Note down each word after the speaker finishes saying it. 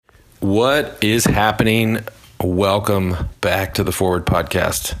What is happening? Welcome back to the Forward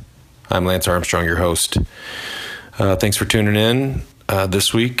Podcast. I'm Lance Armstrong, your host. Thanks for tuning in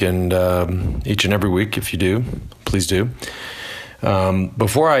this week and each and every week. If you do, please do.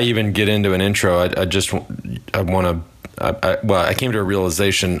 Before I even get into an intro, I came to a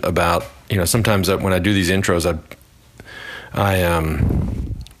realization about, sometimes when I do these intros,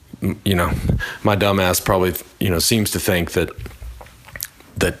 my dumbass probably, seems to think that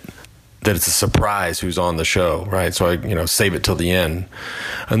it's a surprise who's on the show, right? So I, save it till the end.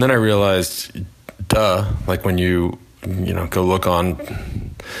 And then I realized, like when you go look on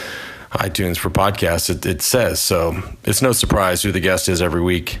iTunes for podcasts, it says, so it's no surprise who the guest is every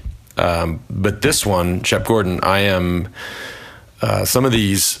week. But this one, Shep Gordon, I am, some of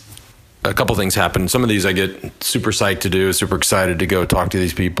these, a couple things happen. Some of these I get super psyched to do, super excited to go talk to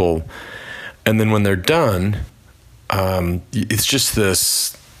these people. And then when they're done, it's just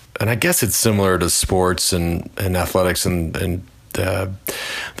this, and I guess it's similar to sports and athletics and the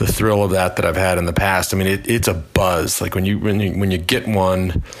thrill of that I've had in the past. I mean, it's a buzz. Like when you get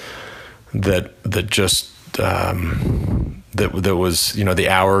one that just that was, the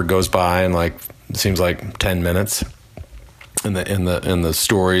hour goes by and like it seems like 10 minutes, and the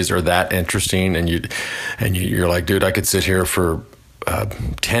stories are that interesting, and you're like, dude, I could sit here for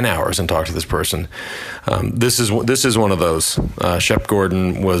 10 hours and talk to this person. This is one of those. Shep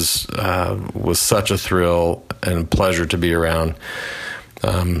Gordon was such a thrill and pleasure to be around.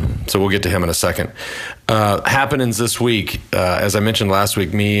 So we'll get to him in a second. Happenings this week, as I mentioned last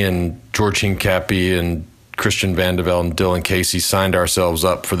week, me and George Hincapie and Christian Vandeveld and Dylan Casey signed ourselves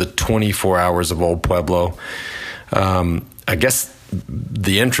up for the 24 Hours of Old Pueblo. I guess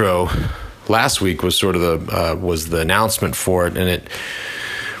the intro last week was sort of was the announcement for it, and it,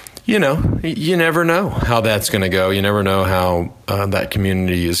 you never know how that's going to go. You never know how that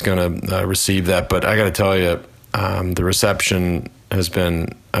community is going to receive that. But I got to tell you, the reception has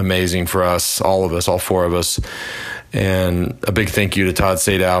been amazing for us, all of us, all four of us. And a big thank you to Todd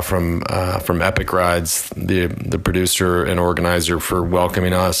Sadow from Epic Rides, the producer and organizer, for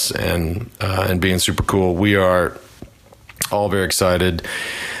welcoming us and being super cool. We are all very excited.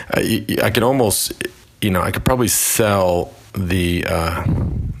 I could almost, I could probably sell the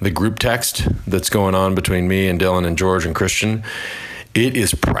group text that's going on between me and Dylan and George and Christian. It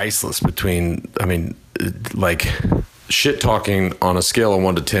is priceless like shit talking on a scale of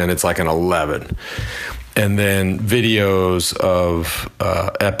 1 to 10, it's like an 11. And then videos of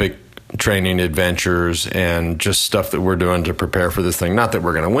epic training adventures and just stuff that we're doing to prepare for this thing. Not that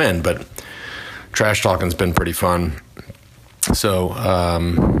we're going to win, but trash talking's been pretty fun. So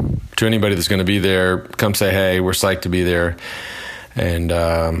to anybody that's going to be there, come say hey. We're psyched to be there. And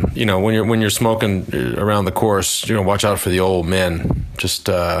when you're smoking around the course, watch out for the old men. Just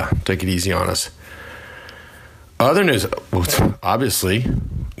take it easy on us. Other news, obviously,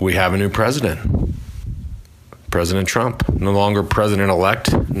 we have a new president. President Trump, no longer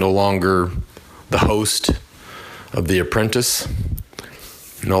president-elect, no longer the host of The Apprentice,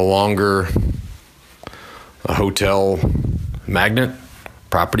 no longer a hotel magnate,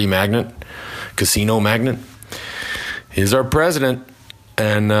 property magnate, casino magnate. He's our president.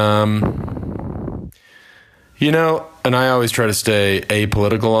 And, and I always try to stay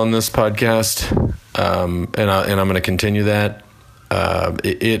apolitical on this podcast. And I'm going to continue that.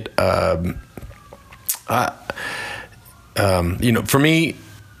 For me,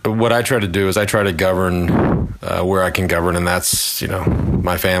 what I try to do is I try to govern where I can govern, and that's,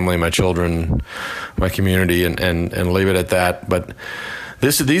 my family, my children, my community, and leave it at that. But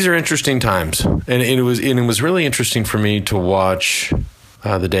these are interesting times, and it was really interesting for me to watch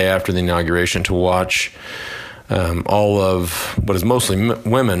the day after the inauguration, to watch all of what is mostly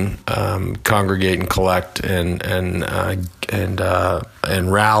women congregate and collect and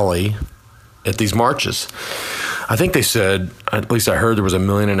rally at these marches. I think they said, at least I heard, there was 1.5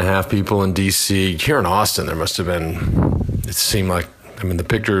 million people in D.C. Here in Austin, there must have been, it seemed like, the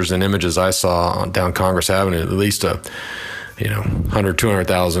pictures and images I saw down Congress Avenue, at least 100,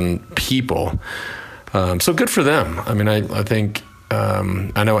 200,000 people. So good for them. I think,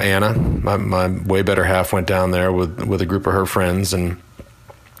 I know Anna, my way better half, went down there with a group of her friends, and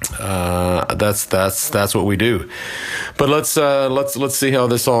that's what we do. But let's see how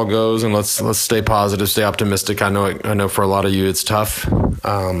this all goes, and let's stay positive, stay optimistic. I know for a lot of you it's tough,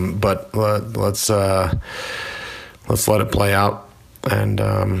 but let's let it play out, and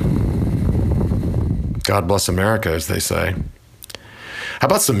God bless America, as they say. How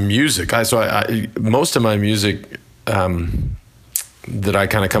about some music? Most of my music that I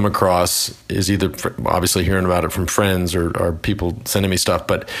kind of come across is either obviously hearing about it from friends or people sending me stuff,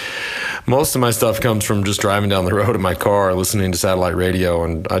 but most of my stuff comes from just driving down the road in my car, listening to satellite radio,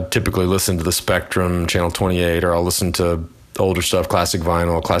 and I typically listen to the Spectrum, Channel 28, or I'll listen to older stuff, classic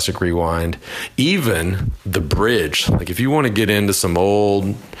vinyl, classic rewind, even the bridge. Like if you want to get into some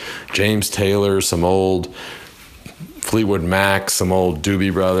old James Taylor, some old Fleetwood Mac, some old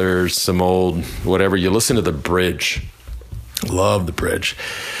Doobie Brothers, some old whatever, you listen to the bridge. Love the bridge.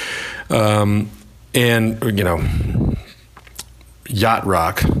 And, yacht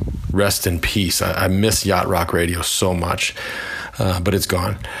rock, rest in peace. I miss yacht rock radio so much, but it's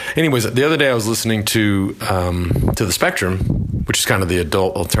gone. Anyways, the other day I was listening to the Spectrum, which is kind of the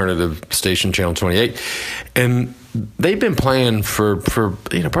adult alternative station, Channel 28, and they've been playing for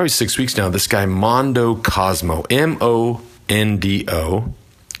probably 6 weeks now. This guy Mondo Cosmo, Mondo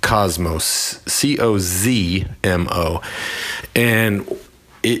Cosmos, Cozmo, and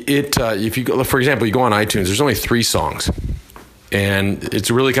if you go, for example, you go on iTunes, there's only 3 songs, and it's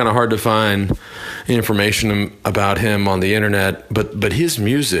really kind of hard to find information about him on the internet, but his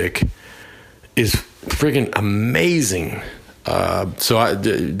music is freaking amazing. So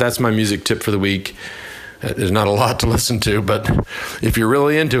that's my music tip for the week. There's not a lot to listen to, but if you're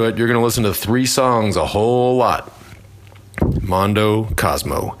really into it, you're going to listen to 3 songs a whole lot. Mondo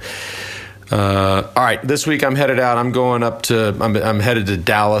Cosmo. All right, this week I'm headed out. I'm headed to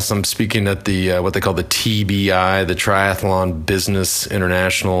Dallas. I'm speaking at the what they call the TBI, the Triathlon Business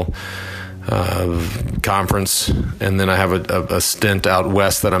International Conference, and then I have a stint out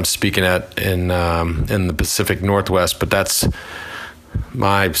west that I'm speaking at in the Pacific Northwest. But that's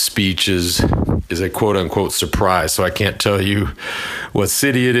my speech is a quote unquote surprise, so I can't tell you what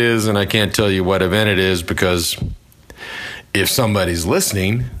city it is, and I can't tell you what event it is, because if somebody's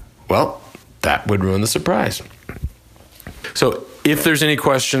listening, well, that would ruin the surprise. So if there's any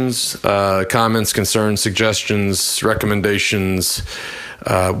questions, comments, concerns, suggestions, recommendations,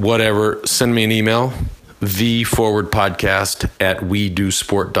 whatever, send me an email,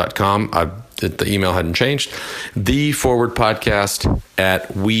 the_podcast@wedosport.com. The email hadn't changed.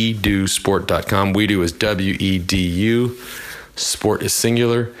 the_podcast@wedosport.com. Wedo is WEDU. Sport is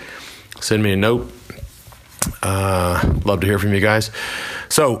singular. Send me a note. Love to hear from you guys.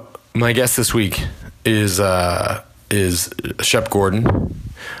 So my guest this week is Shep Gordon.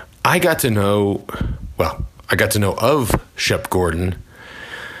 I got to know of Shep Gordon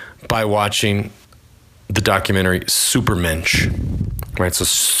by watching the documentary Supermensch. Right, so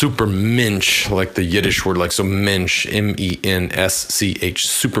Supermensch, like the Yiddish word, like so Mensch, MENSCH,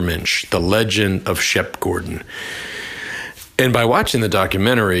 Supermensch, the Legend of Shep Gordon. And by watching the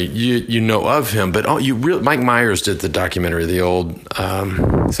documentary, you know of him, but Mike Myers did the documentary, the old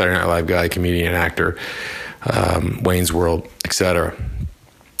Saturday Night Live guy, comedian, actor, Wayne's World, etc.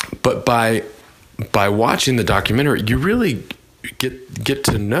 But by watching the documentary, you really get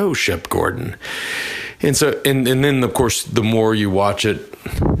to know Shep Gordon. And so, and then of course, the more you watch it,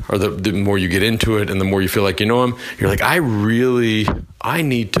 or the more you get into it, and the more you feel like you know him, you're like, I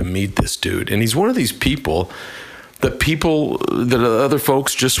need to meet this dude. And he's one of these people that other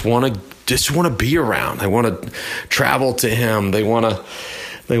folks just want to be around. They want to travel to him. They want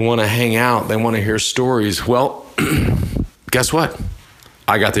to hang out. They want to hear stories. Well, guess what?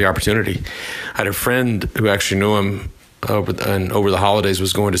 I got the opportunity. I had a friend who actually knew him over the holidays,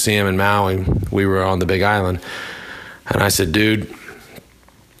 was going to see him in Maui. We were on the Big Island. And I said, dude,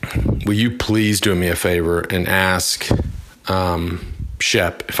 will you please do me a favor and ask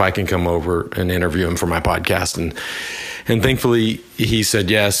Shep if I can come over and interview him for my podcast? And thankfully he said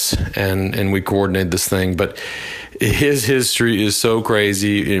yes, and we coordinated this thing. But his history is so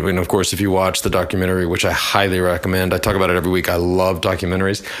crazy. And of course, if you watch the documentary, which I highly recommend, I talk about it every week. I love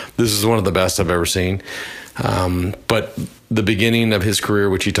documentaries. This is one of the best I've ever seen. But the beginning of his career,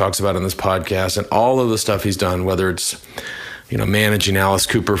 which he talks about in this podcast, and all of the stuff he's done, whether it's, managing Alice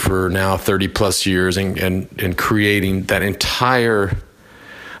Cooper for now 30 plus years and creating that entire,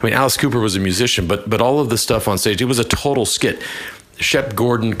 Alice Cooper was a musician, but all of the stuff on stage, it was a total skit. Shep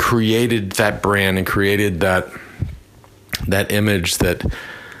Gordon created that brand and created that image that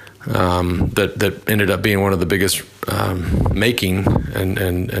ended up being one of the biggest, making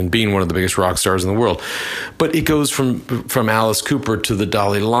and being one of the biggest rock stars in the world. But it goes from Alice Cooper to the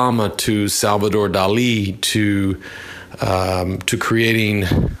Dali Lama to Salvador Dali to creating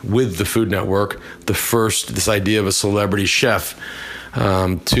with the Food Network this idea of a celebrity chef,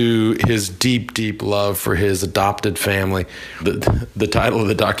 to his deep love for his adopted family. The title of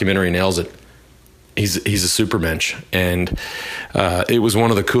the documentary nails it. He's a supermensch, and it was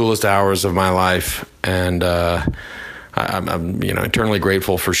one of the coolest hours of my life. And I'm eternally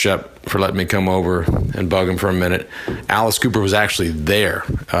grateful for Shep for letting me come over and bug him for a minute. Alice Cooper was actually there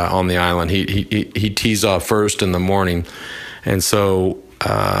on the island. He tees off first in the morning, and so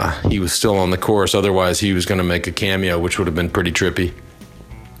he was still on the course. Otherwise, he was going to make a cameo, which would have been pretty trippy.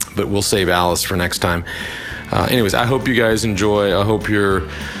 But we'll save Alice for next time. Anyways, I hope you guys enjoy. I hope you're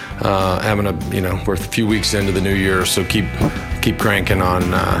having we're a few weeks into the new year, so keep cranking on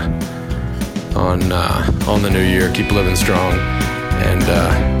the new year. Keep living strong, and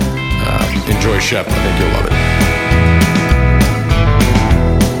enjoy Shep. I think you'll love it.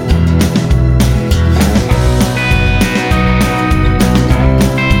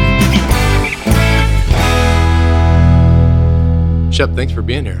 Shep, thanks for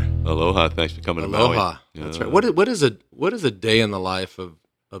being here. Aloha, thanks for coming to Maui. Aloha. That's right. What is a day in the life of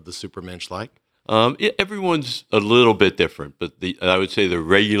the Supermensch like? Everyone's a little bit different, but I would say the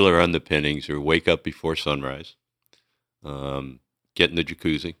regular underpinnings are wake up before sunrise, get in the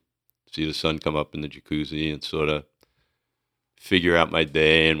jacuzzi, see the sun come up in the jacuzzi, and sort of figure out my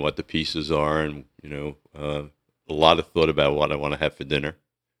day and what the pieces are, and a lot of thought about what I want to have for dinner.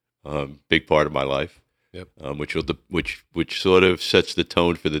 Big part of my life. Yep. Which sort of sets the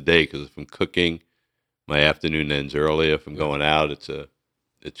tone for the day, because if I'm cooking, my afternoon ends early. If I'm going out,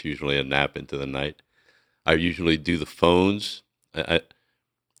 it's usually a nap into the night. I usually do the phones. I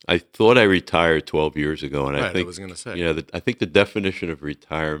thought I retired 12 years ago, and I was going to say, I think the definition of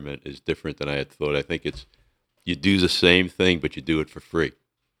retirement is different than I had thought. I think it's you do the same thing, but you do it for free.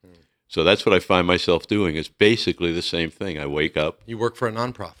 So that's what I find myself doing. It's basically the same thing. I wake up. You work for a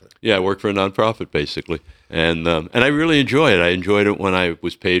nonprofit. Yeah, I work for a nonprofit, basically. And I really enjoy it. I enjoyed it when I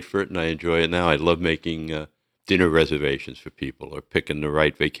was paid for it, and I enjoy it now. I love making dinner reservations for people, or picking the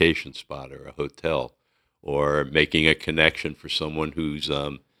right vacation spot or a hotel, or making a connection for someone who's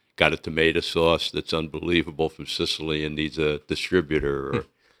got a tomato sauce that's unbelievable from Sicily and needs a distributor,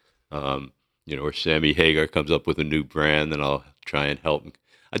 or Sammy Hagar comes up with a new brand, and I'll try and help him.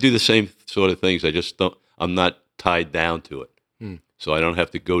 I do the same sort of things. I'm not tied down to it. So I don't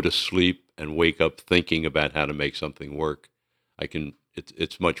have to go to sleep and wake up thinking about how to make something work.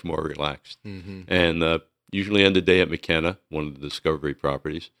 It's much more relaxed. Mm-hmm. And usually end the day at McKenna, one of the Discovery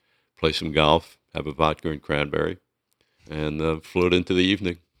properties, play some golf, have a vodka and cranberry, and float into the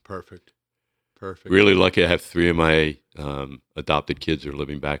evening. Perfect. Really lucky. I have 3 of my adopted kids are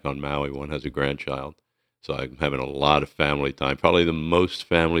living back on Maui. One has a grandchild. So I'm having a lot of family time. Probably the most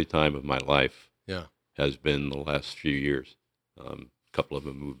family time of my life has been the last few years. A couple of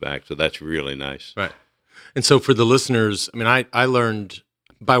them moved back, so that's really nice. Right. And so for the listeners, I mean, I learned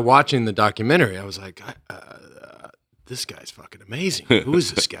by watching the documentary, I was like, this guy's fucking amazing. Who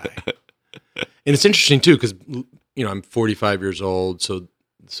is this guy? And it's interesting, too, because, I'm 45 years old, so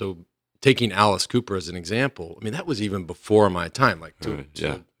taking Alice Cooper as an example, I mean, that was even before my time. Like,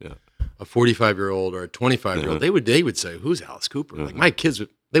 a 45-year-old or a 25-year-old, they would say, "Who's Alice Cooper?" Like my kids,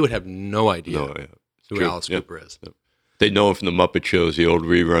 they would have no idea who Alice Cooper is. Yeah. They know him from the Muppet shows, the old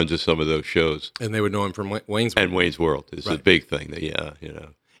reruns of some of those shows, and they would know him from Wayne's World. And Wayne's World is a big thing.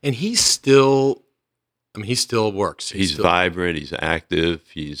 And he still works. He's vibrant. He's active.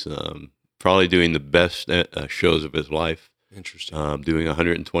 He's probably doing the best shows of his life. Interesting. Doing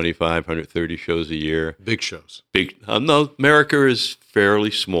 125, 130 shows a year. Big shows. No, America is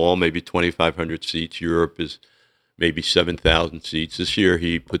fairly small, maybe 2,500 seats. Europe is maybe 7,000 seats. This year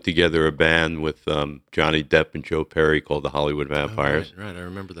he put together a band with Johnny Depp and Joe Perry called the Hollywood Vampires. Oh, right, I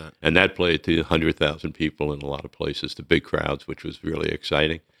remember that. And that played to 100,000 people in a lot of places, to big crowds, which was really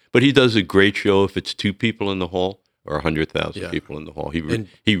exciting. But he does a great show if it's 2 people in the hall or 100,000 people in the hall.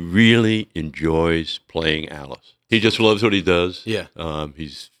 He really enjoys playing Alice. He just loves what he does. Yeah.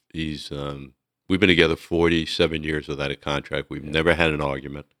 We've been together 47 years without a contract. We've never had an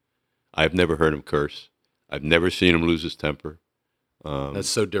argument. I've never heard him curse. I've never seen him lose his temper. That's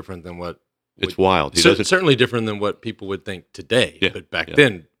so different than what... It's wild. Certainly different than what people would think today. Yeah, but back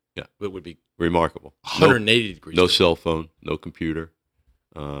then, it would be... remarkable. 180 degrees. No cell phone, no computer.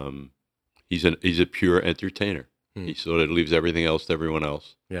 He's a pure entertainer. He sort of leaves everything else to everyone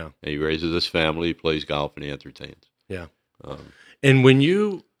else. Yeah. And he raises his family, he plays golf, and he entertains. Yeah. And when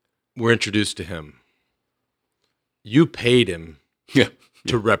you were introduced to him, you paid him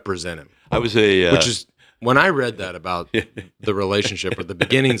to represent him. I was which is, when I read that about the relationship or the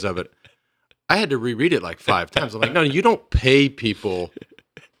beginnings of it, I had to reread it like 5 times. I'm like, no, you don't pay people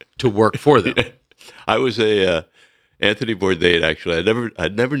to work for them. I was Anthony Bourdain, actually. I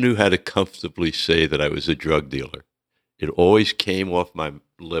never knew how to comfortably say that I was a drug dealer. It always came off my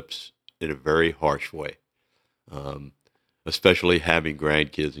lips in a very harsh way. especially having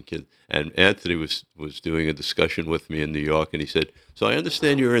grandkids and kids. And Anthony was doing a discussion with me in New York, and he said, "So I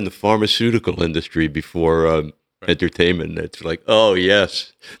understand you're in the pharmaceutical industry before entertainment." And it's like, oh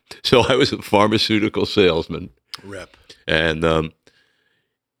yes. So I was a pharmaceutical salesman. Rep. And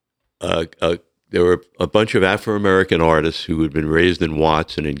there were a bunch of Afro-American artists who had been raised in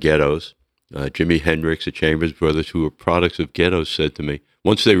Watts and in ghettos. Jimi Hendrix, the Chambers Brothers, who were products of ghettos, said to me,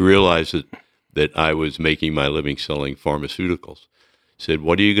 once they realized that I was making my living selling pharmaceuticals, said,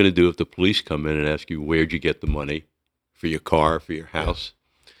 "What are you going to do if the police come in and ask you, where'd you get the money for your car, for your house?"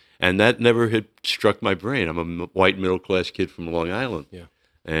 And that never had struck my brain. I'm a white middle-class kid from Long Island. Yeah.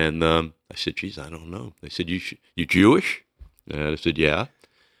 And I said, "Geez, I don't know." They said, "You Jewish?" And I said, "Yeah."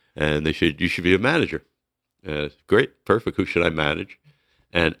 And they said, "You should be a manager." Great, perfect. Who should I manage?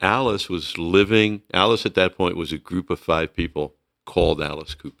 And Alice at that point was a group of 5 people called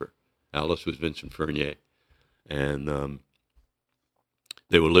Alice Cooper. Alice was Vincent Furnier. And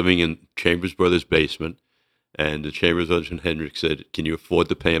they were living in Chambers Brothers' basement. And the Chambers Brothers and Hendrix said, "Can you afford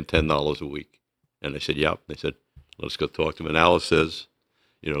to pay him $10 a week?" And I said, "Yep." They said, "Let's go talk to him." And Alice says,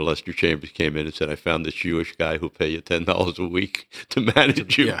 Lester Chambers came in and said, "I found this Jewish guy who'll pay you $10 a week to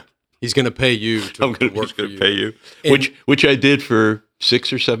manage you." Yeah. He's going to pay you to work for you. He's going to pay you. Which I did for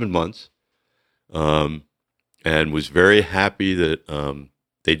 6 or 7 months. And was very happy that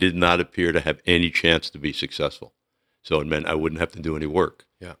they did not appear to have any chance to be successful. So it meant I wouldn't have to do any work.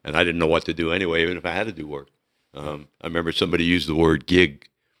 Yeah. And I didn't know what to do anyway, even if I had to do work. I remember somebody used the word gig,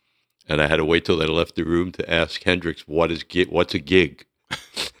 and I had to wait till they left the room to ask Hendrix, what's a gig?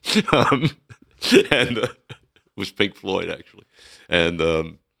 And it was Pink Floyd, actually. And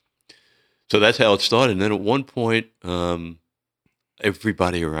so that's how it started. And then at one point,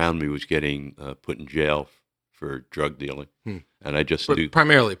 everybody around me was getting put in jail for drug dealing. And I just knew.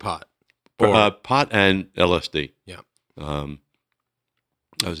 Primarily pot. Pot and LSD. Yeah. I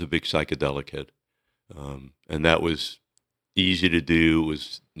was a big psychedelic head. And that was easy to do. It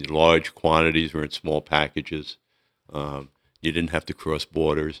was large quantities, were in small packages. You didn't have to cross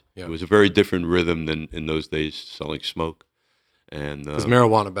borders. Yeah. It was a very different rhythm than in those days selling smoke. And because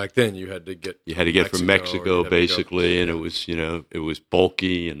marijuana back then, you had to get from Mexico basically, and it was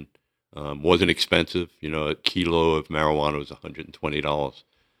bulky and wasn't expensive. A kilo of marijuana was $120,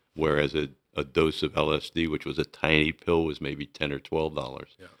 whereas a dose of LSD, which was a tiny pill, was maybe $10 or $12.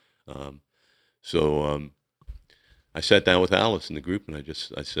 Yeah. So I sat down with Alice in the group, and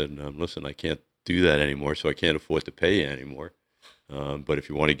I said, "Listen, I can't do that anymore, so I can't afford to pay you anymore. But if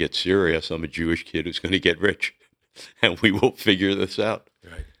you want to get serious, I'm a Jewish kid who's going to get rich, and we will figure this out."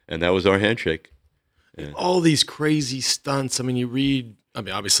 Right. And that was our handshake. Yeah. All these crazy stunts. I mean, you read. I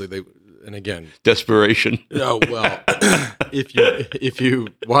mean, obviously and again, desperation. Oh well, if you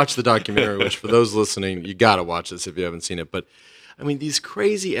watch the documentary, which for those listening, you got to watch this if you haven't seen it. But I mean, these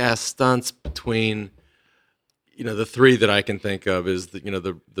crazy ass stunts between. The 3 that I can think of is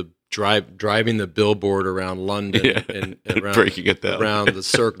the driving the billboard around London and around, breaking it down around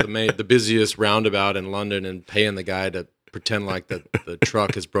the busiest roundabout in London, and paying the guy to pretend like the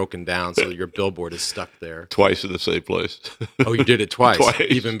truck is broken down so your billboard is stuck there twice in the same place. Oh, you did it twice.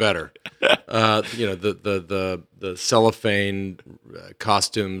 Even better. The cellophane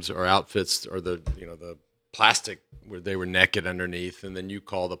costumes or outfits, or the plastic where they were naked underneath, and then you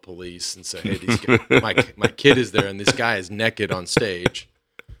call the police and say, "Hey, my kid is there, and this guy is naked on stage,"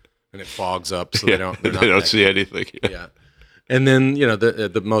 and it fogs up so they don't see anything. Yeah. And then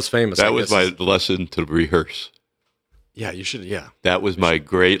the most famous. That was my lesson to rehearse. Yeah, you should. Yeah, that was my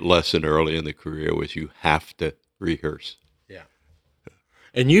great lesson early in the career. Was you have to rehearse. Yeah.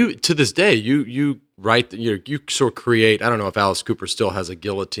 And you, to this day, you write, you sort of create. I don't know if Alice Cooper still has a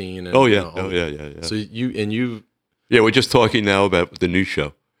guillotine. And, yeah. So you. Yeah, we're just talking now about the new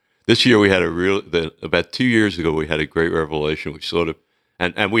show. This year we had about 2 years ago, we had a great revelation. We sort of,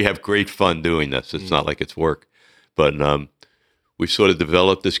 and we have great fun doing this. It's not like it's work, but we sort of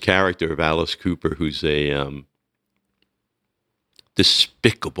developed this character of Alice Cooper, who's a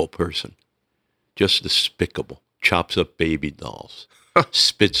despicable person, just despicable. Chops up baby dolls,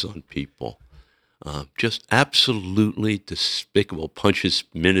 spits on people, just absolutely despicable. Punches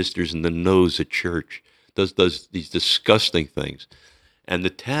ministers in the nose at church. Does these disgusting things. And the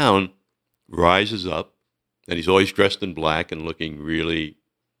town rises up, and he's always dressed in black and looking really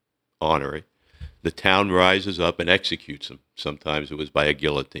ornery. The town rises up and executes him. Sometimes it was by a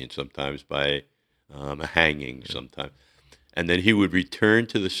guillotine, sometimes by a hanging, sometimes. And then he would return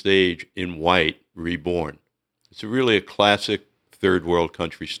to the stage in white, reborn. It's really a classic third world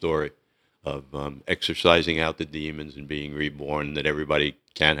country story of exorcising out the demons and being reborn, that everybody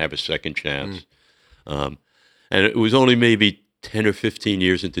can have a second chance. And it was only maybe 10 or 15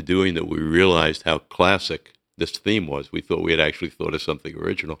 years into doing that we realized how classic this theme was. We thought we had actually thought of something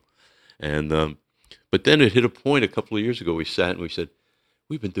original. And but then it hit a point a couple of years ago. We sat and we said,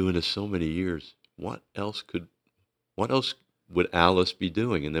 we've been doing this so many years. What else would Alice be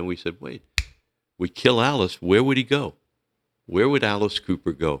doing? And then we said, wait, we kill Alice. Where would he go? Where would Alice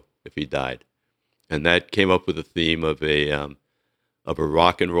Cooper go if he died? And that came up with a theme of a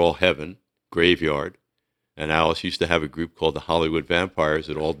rock and roll heaven graveyard. And Alice used to have a group called the Hollywood Vampires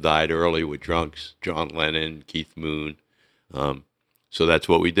that all died early with drunks, John Lennon, Keith Moon. So that's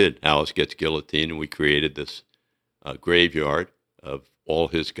what we did. Alice gets guillotined, and we created this graveyard of all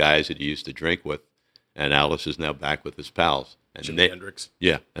his guys that he used to drink with. And Alice is now back with his pals. And Jimi Hendrix.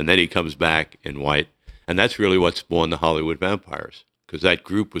 Yeah, and then he comes back in white. And that's really what spawned the Hollywood Vampires, because that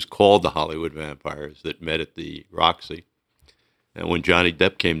group was called the Hollywood Vampires that met at the Roxy. And when Johnny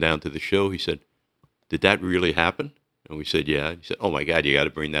Depp came down to the show, he said, did that really happen? And we said, yeah. He said, oh, my God, you got to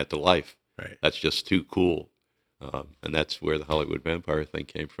bring that to life. Right. That's just too cool. And that's where the Hollywood Vampire thing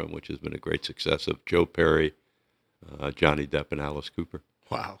came from, which has been a great success of Joe Perry, Johnny Depp, and Alice Cooper.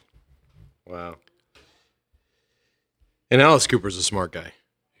 Wow. And Alice Cooper's a smart guy.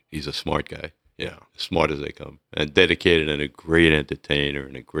 He's a smart guy. Yeah, smart as they come. And dedicated and a great entertainer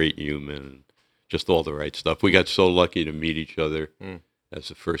and a great human. And just all the right stuff. We got so lucky to meet each other as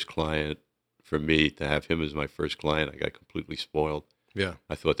the first client. For me, to have him as my first client, I got completely spoiled. Yeah.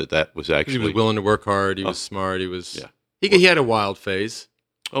 I thought that was actually... He was willing to work hard. He was smart. He was... Yeah. He had a wild phase.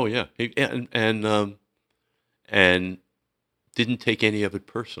 Oh, yeah. And didn't take any of it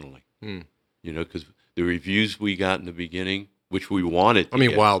personally. You know, because the reviews we got in the beginning, which we wanted to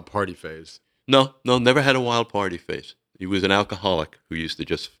get, wild party phase. No, never had a wild party phase. He was an alcoholic who used to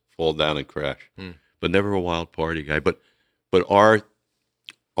just fall down and crash, but never a wild party guy. But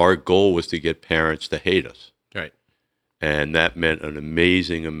our goal was to get parents to hate us. Right. And that meant an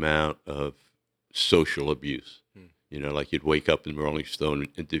amazing amount of social abuse. You know, like you'd wake up in Rolling Stone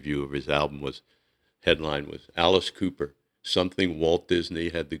interview of his album headline was Alice Cooper, something Walt Disney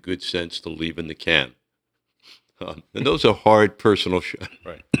had the good sense to leave in the can. And those are hard personal shots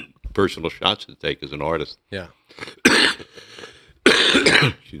to take as an artist. Yeah.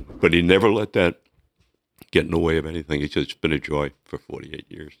 But he never let that get in the way of anything. It's just been a joy for 48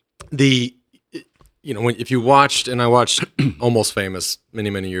 years. If you watched, and I watched Almost Famous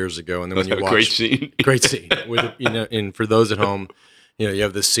many years ago, and then when you watched, great scene. With, and for those at home, you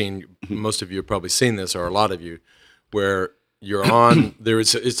have this scene. Most of you have probably seen this, or a lot of you, where you're on.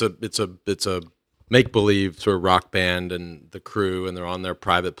 It's a make believe sort of rock band and the crew, and they're on their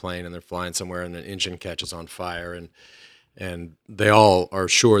private plane and they're flying somewhere, and an engine catches on fire, and they all are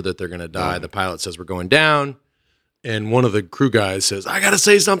sure that they're going to die. The pilot says, we're going down. And one of the crew guys says, I got to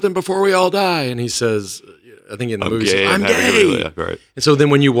say something before we all die. And he says, I think in the movie, says, I'm gay. Right. And so then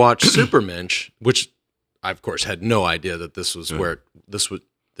when you watch Supermensch, which I, of course, had no idea that this was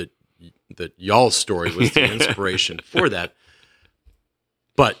that y'all's story was the inspiration for that.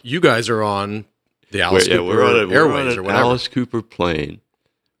 But you guys are on the Alice Cooper Airways or whatever. Alice Cooper plane,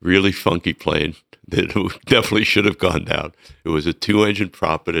 really funky plane that definitely should have gone down. It was a 2-engine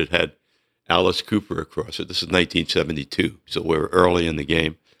prop, but it had Alice Cooper across it. This is 1972, so we're early in the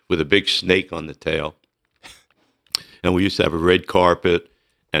game with a big snake on the tail. And we used to have a red carpet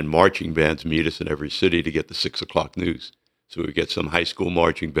and marching bands meet us in every city to get the 6 o'clock news. So we would get some high school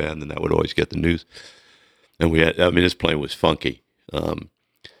marching band, and that would always get the news. And this plane was funky. And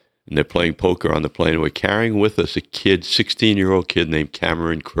they're playing poker on the plane. And we're carrying with us a 16-year-old kid named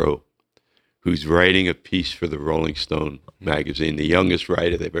Cameron Crowe, who's writing a piece for the Rolling Stone magazine, the youngest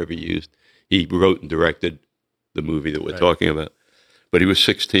writer they've ever used. He wrote and directed the movie that we're talking about. But he was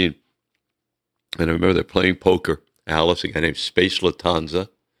 16. And I remember they're playing poker. Alice, a guy named Space Latanza,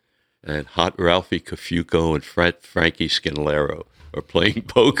 and Hot Ralphie Cafuco and Frankie Scanlaro are playing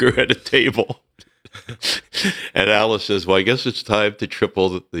poker at a table. And Alice says, well, I guess it's time to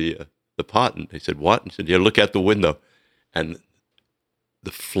triple the pot. And they said, what? And he said, yeah, look out the window. And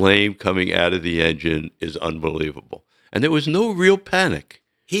the flame coming out of the engine is unbelievable. And there was no real panic.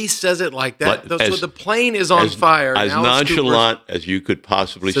 He says it like that. So the plane is on fire. As nonchalant as you could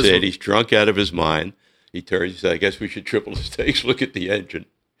possibly say it. He's drunk out of his mind. He turns and says, I guess we should triple the stakes. Look at the engine.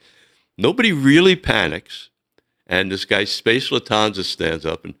 Nobody really panics. And this guy, Space Latanza, stands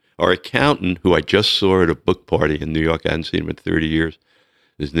up. And our accountant, who I just saw at a book party in New York, I hadn't seen him in 30 years.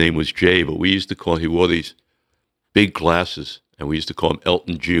 His name was Jay, but he wore these big glasses, and we used to call him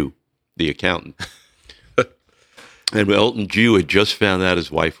Elton Jew, the accountant. And Elton Jew had just found out his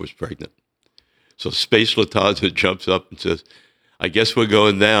wife was pregnant. So Space Latanza jumps up and says, I guess we're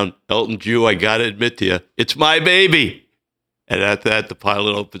going down. Elton Jew, I got to admit to you, it's my baby. And at that, the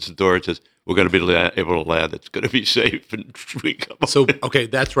pilot opens the door and says, we're going to be able to land. It's going to be safe. And we come So, okay,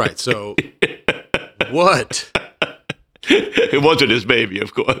 that's right. So, what? It wasn't his baby,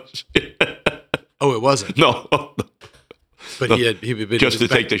 of course. Oh, it wasn't? No. But no. he just to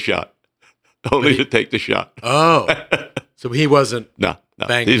take the shot. Only to take the shot. Oh. So he wasn't. No.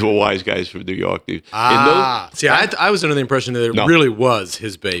 Banging. These were wise guys from New York. See, I was under the impression that it really was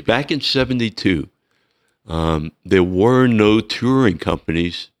his baby. Back in 1972, there were no touring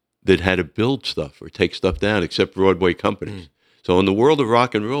companies that had to build stuff or take stuff down except Broadway companies. So in the world of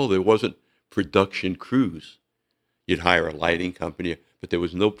rock and roll, there wasn't production crews. You'd hire a lighting company, but there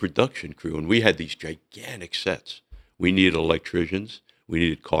was no production crew. And we had these gigantic sets. We needed electricians. We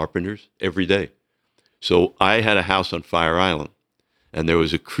needed carpenters every day. So I had a house on Fire Island. And there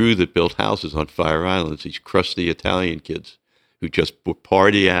was a crew that built houses on Fire Island, these crusty Italian kids who just were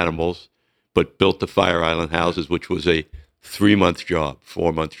party animals, but built the Fire Island houses, which was a 3-month job,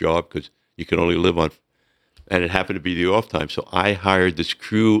 4-month job, because you could only live on, and it happened to be the off time. So I hired this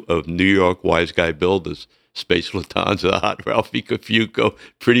crew of New York wise guy builders, Space Latanza, Hot Ralphie Cafuco,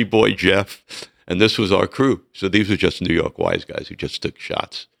 Pretty Boy Jeff, and this was our crew. So these were just New York wise guys who just took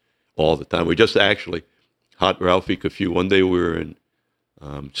shots all the time. We just actually, Hot Ralphie Cafuco, one day we were in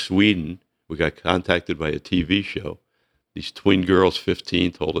Sweden. We got contacted by a TV show. These twin girls,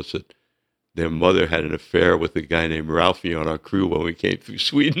 15, told us that their mother had an affair with a guy named Ralphie on our crew when we came through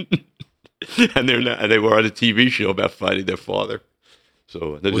Sweden. and they were on a TV show about finding their father.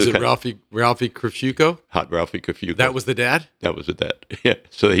 So was it Ralphie Cafuco? Hot Ralphie Cafuco. That was the dad? That was the dad. Yeah.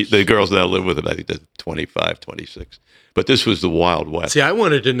 So the girls now live with him. I think they're 25, 26. But this was the Wild West. See, I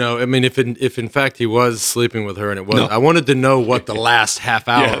wanted to know. I mean, if in fact he was sleeping with her, and it was, I wanted to know what the last half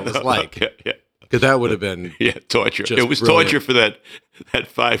hour was like. Yeah. Because that would have been torture. It was brilliant. Torture for that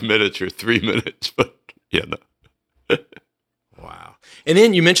 5 minutes or 3 minutes. But no. Wow. And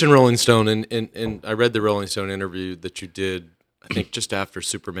then you mentioned Rolling Stone, and I read the Rolling Stone interview that you did, I think just after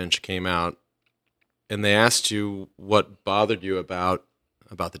Supermensch came out, and they asked you what bothered you about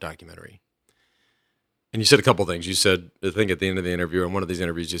the documentary. And you said a couple things. You said, I think at the end of the interview, in one of these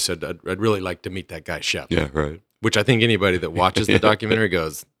interviews, you said, I'd really like to meet that guy, Shep. Yeah, right. Which I think anybody that watches the documentary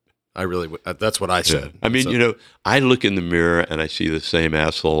goes, I really would. That's what I said. Yeah. I mean, I look in the mirror and I see the same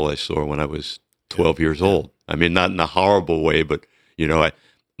asshole I saw when I was 12 years old. I mean, not in a horrible way, but,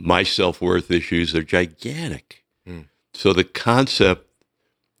 my self-worth issues are gigantic. So the concept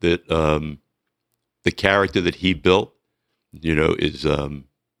that the character that he built, is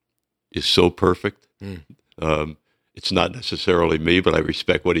so perfect. It's not necessarily me, but I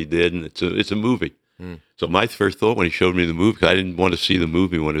respect what he did, and it's a movie. So my first thought when he showed me the movie, because I didn't want to see the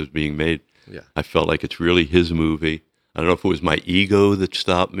movie when it was being made. Yeah. I felt like it's really his movie. I don't know if it was my ego that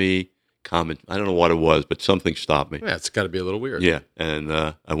stopped me. I don't know what it was, but something stopped me. Yeah, it's got to be a little weird. Yeah, and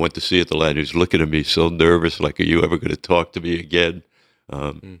I went to see it. The lad who's looking at me so nervous, like, are you ever going to talk to me again?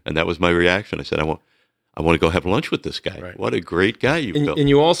 And that was my reaction. I said, I want to go have lunch with this guy. Right. What a great guy you built. And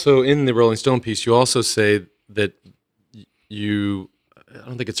you also, in the Rolling Stone piece, you also say that you, I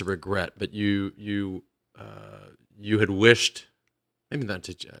don't think it's a regret, but you had wished, maybe not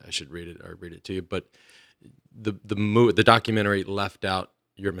to, I should read it to you, but the documentary left out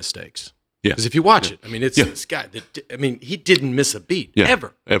your mistakes. Yeah. Because if you watch it, I mean, it's this guy that, he didn't miss a beat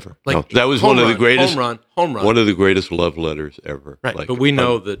ever. Like, no, that was one of the greatest home run. One of the greatest love letters ever. Right. Like, but we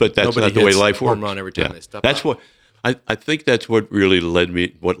know that but that's not the way life works. Home run every time they step That's out. what I think that's what really led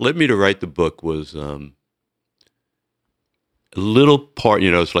me to write the book was a little part,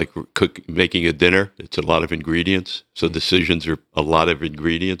 it's like making a dinner. It's a lot of ingredients. So decisions are a lot of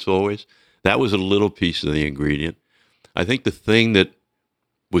ingredients always. That was a little piece of the ingredient. I think the thing that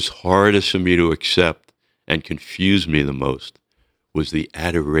was hardest for me to accept and confused me the most was the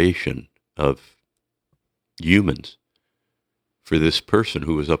adoration of humans for this person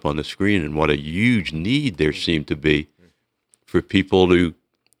who was up on the screen, and what a huge need there seemed to be for people to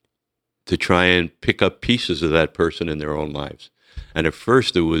try and pick up pieces of that person in their own lives. And at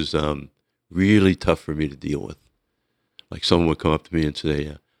first it was really tough for me to deal with. Like someone would come up to me and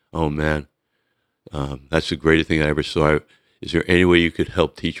say, oh man, that's the greatest thing I ever saw. Is there any way you could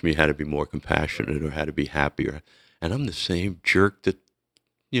help teach me how to be more compassionate or how to be happier? And I'm the same jerk that,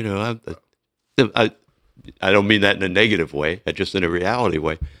 I don't mean that in a negative way, just in a reality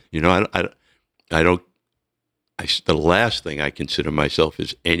way. The last thing I consider myself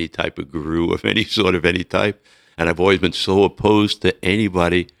is any type of guru of any sort of any type. And I've always been so opposed to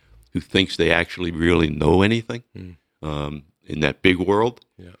anybody who thinks they actually really know anything in that big world.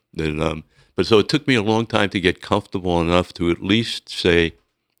 Yeah. But But so it took me a long time to get comfortable enough to at least say,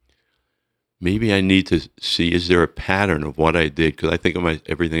 maybe I need to see, is there a pattern of what I did? Because I think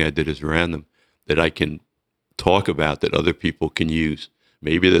everything I did is random, that I can talk about, that other people can use.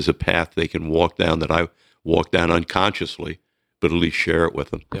 Maybe there's a path they can walk down that I walked down unconsciously, but at least share it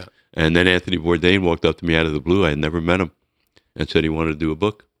with them. Yeah. And then Anthony Bourdain walked up to me out of the blue. I had never met him, and said he wanted to do a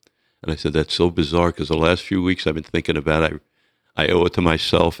book. And I said, that's so bizarre, because the last few weeks I've been thinking about it. I owe it to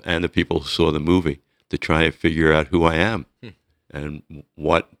myself and the people who saw the movie to try and figure out who I am and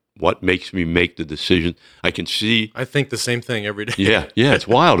what makes me make the decision. I can see. I think the same thing every day. Yeah, it's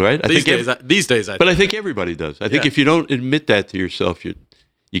wild, right? These days, but I think everybody does. I think if you don't admit that to yourself, you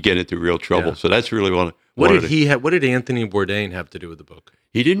get into real trouble. Yeah. So that's really what did Anthony Bourdain have to do with the book?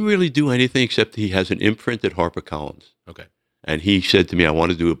 He didn't really do anything except he has an imprint at HarperCollins. Okay. And he said to me, I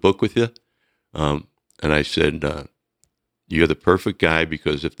want to do a book with you. And I said, you're the perfect guy,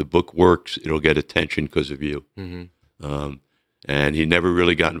 because if the book works, it'll get attention because of you. Mm-hmm. And he never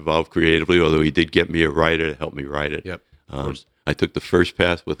really got involved creatively, although he did get me a writer to help me write it. Yep. I took the first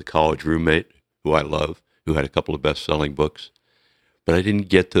pass with a college roommate who I love, who had a couple of best-selling books. But I didn't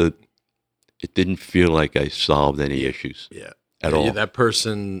get to, it didn't feel like I solved any issues at all. That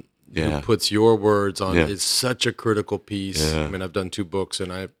person who puts your words on is such a critical piece. Yeah. I mean, I've done 2 books,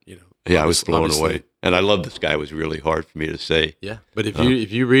 and I was blown away. And I love this guy. It was really hard for me to say. Yeah, but if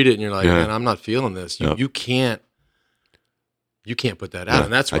you read it and you're like, man, I'm not feeling this, you can't put that out.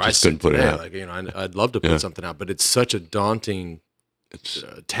 And that's where I just couldn't put it out. Like, I'd love to put something out, but it's such a daunting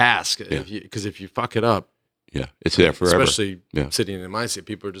task, because if you fuck it up, it's there forever. Especially sitting in my seat,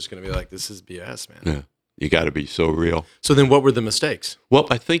 people are just going to be like, this is BS, man. Yeah. You got to be so real. So then what were the mistakes? Well,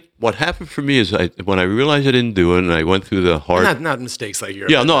 I think what happened for me is when I realized I didn't do it, and I went through the hard... Not mistakes like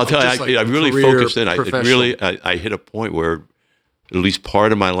yours. Yeah, no, I'll tell you, I really focused in. I hit a point where at least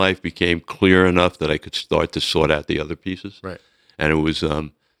part of my life became clear enough that I could start to sort out the other pieces. Right. And it was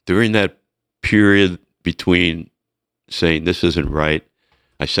during that period between saying this isn't right,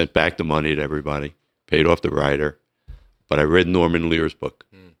 I sent back the money to everybody, paid off the writer, but I read Norman Lear's book.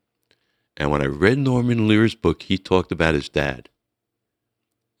 And when I read Norman Lear's book, he talked about his dad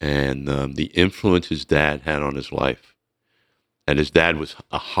and the influence his dad had on his life. And his dad was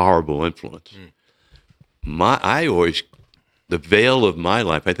a horrible influence. The veil of my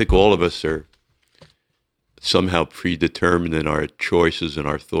life, I think all of us are somehow predetermined in our choices and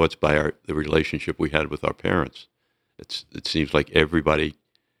our thoughts by the relationship we had with our parents. It seems like everybody,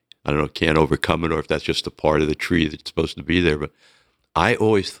 I don't know, can't overcome it, or if that's just a part of the tree that's supposed to be there. But I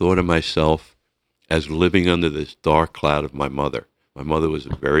always thought of myself as living under this dark cloud of my mother. My mother was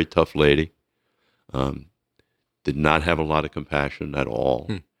a very tough lady, did not have a lot of compassion at all.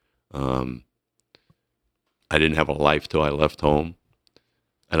 I didn't have a life till I left home,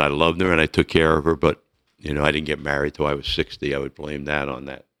 and I loved her and I took care of her, but I didn't get married till I was 60. I would blame that on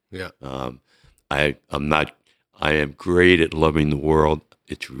that. Yeah. I am great at loving the world.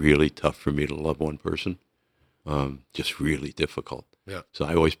 It's really tough for me to love one person. Just really difficult. Yeah. So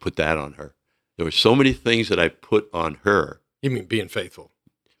I always put that on her. There were so many things that I put on her. You mean being faithful?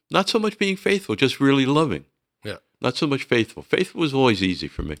 Not so much being faithful, just really loving. Yeah. Not so much faithful. Faithful was always easy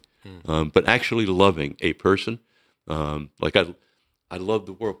for me. But actually loving a person, like I love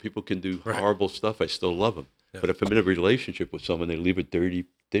the world. People can do horrible stuff. I still love them. Yeah. But if I'm in a relationship with someone, they leave a dirty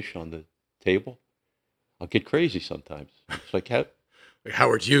dish on the table, I'll get crazy sometimes. It's like, how? Like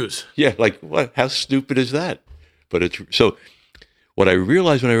Howard Hughes. Yeah, like what? How stupid is that? But it's so. What I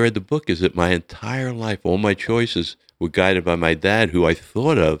realized when I read the book is that my entire life, all my choices were guided by my dad, who I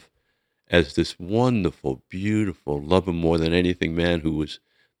thought of as this wonderful, beautiful, love him more than anything man who was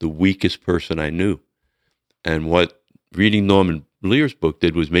the weakest person I knew. And what reading Norman Lear's book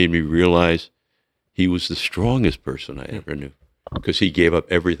did was made me realize he was the strongest person I ever knew, because he gave up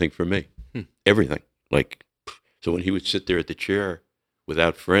everything for me. Everything. Like, so when he would sit there at the chair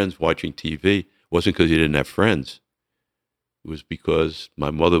without friends watching TV, it wasn't because he didn't have friends. It was because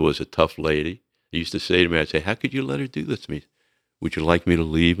my mother was a tough lady. He used to say to me, I'd say, how could you let her do this to me? Would you like me to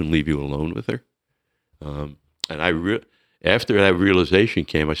leave and leave you alone with her? And after that realization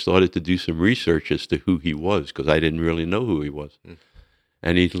came, I started to do some research as to who he was, because I didn't really know who he was.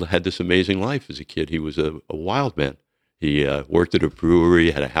 And he had this amazing life as a kid. He was a wild man. He worked at a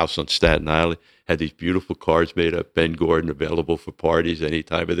brewery, had a house on Staten Island, had these beautiful cars made up, Ben Gordon, available for parties any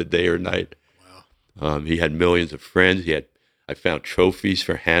time of the day or night. Wow. He had millions of friends. I found trophies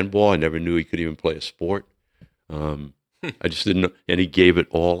for handball. I never knew he could even play a sport. I just didn't know. And he gave it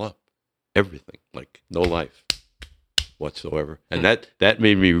all up, everything, like no life whatsoever. And that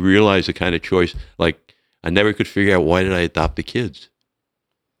made me realize the kind of choice, like I never could figure out, why did I adopt the kids?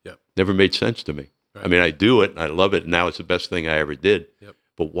 Yep. never made sense to me. Right. I mean, I do it, and I love it, and now it's the best thing I ever did. Yep.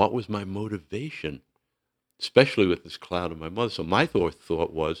 But what was my motivation, especially with this cloud of my mother? So my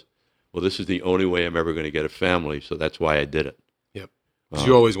thought was, well, this is the only way I'm ever going to get a family, so that's why I did it. Yep. Because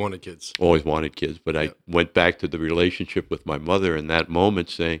you always wanted kids. Always wanted kids, but I went back to the relationship with my mother in that moment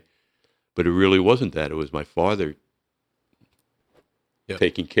saying, but it really wasn't that. It was my father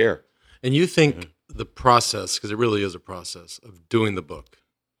taking care. And you think the process, because it really is a process, of doing the book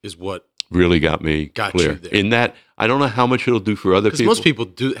is what really got me clear. You there. In that, I don't know how much it'll do for other people. Because most people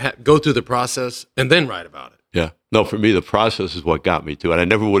go through the process and then write about it. Yeah. No, for me, the process is what got me to it. I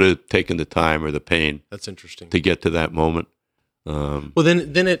never would have taken the time or the pain. That's interesting. To get to that moment. Well,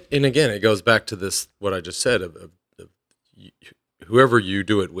 then it goes back to this, what I just said, of whoever you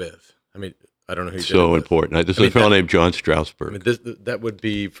do it with. I mean, I don't know who you so important. This is a fellow named John Strasberg. I mean, that would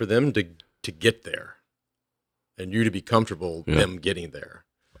be for them to get there and you to be comfortable them getting there.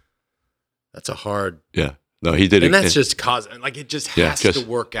 That's a hard. Yeah. No, he did it. And that's just it just has to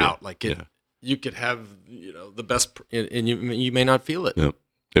work out. Like you could have, the best, and you may not feel it. Yeah.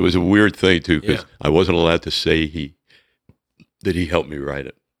 It was a weird thing too, because I wasn't allowed to say that he helped me write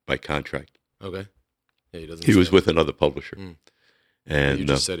it by contract. Okay. Yeah, he doesn't. He was with another publisher. And you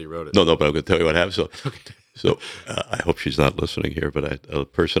just said he wrote it. No, but I'm going to tell you what happened. So I hope she's not listening here, but a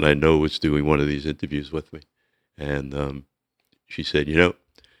person I know was doing one of these interviews with me. And she said,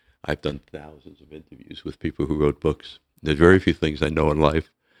 I've done thousands of interviews with people who wrote books. There's very few things I know in life.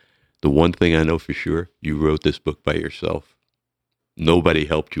 The one thing I know for sure, you wrote this book by yourself. Nobody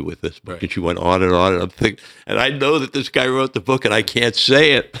helped you with this book. Right. And she went on, and I'm thinking, and I know that this guy wrote the book, and I can't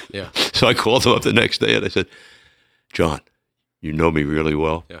say it. Yeah. So I called him up the next day, and I said, John, you know me really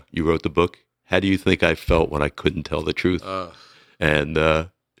well. Yeah. You wrote the book. How do you think I felt when I couldn't tell the truth? And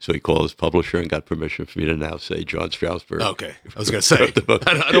so he called his publisher and got permission for me to now say John Strasberg. Okay. I was going to say,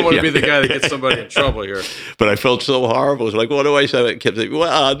 I don't want to be the guy that gets somebody in trouble here. But I felt so horrible. It was like, what do I say? I kept saying,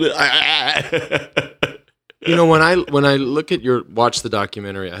 well, when I look at watch the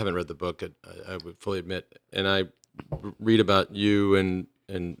documentary, I haven't read the book, I would fully admit, and I read about you and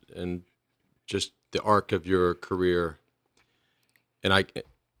just the arc of your career, and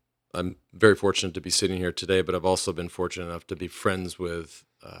I'm very fortunate to be sitting here today, but I've also been fortunate enough to be friends with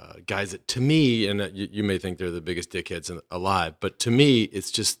guys that, to me, and you may think they're the biggest dickheads alive, but to me, it's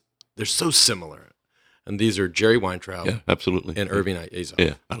just, they're so similar. And these are Jerry Weintraub, absolutely, and Irving Azoff.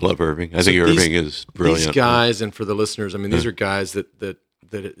 Yeah, I love Irving. I think Irving is brilliant. These guys, and for the listeners, I mean, these are guys that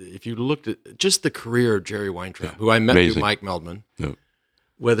if you looked at just the career of Jerry Weintraub, who I met through Mike Meldman,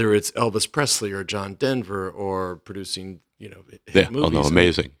 whether it's Elvis Presley or John Denver or producing, hit movies.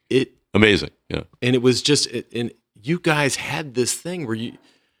 Amazing. Amazing, yeah. And it was just, and you guys had this thing where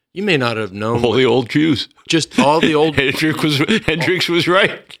you may not have known all the old Jews. Just all the old. Hendrix was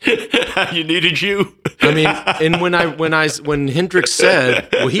right. You needed you. I mean, and when Hendrix said,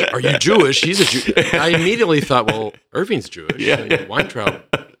 "Well, are you Jewish?" He's a Jew. I immediately thought, "Well, Irving's Jewish. And Weintraub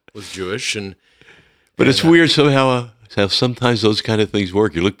was Jewish." But it's weird somehow how sometimes those kind of things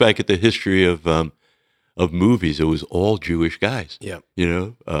work. You look back at the history of movies; it was all Jewish guys. Yeah.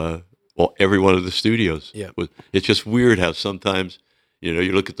 Every one of the studios. Yeah. It's just weird how sometimes.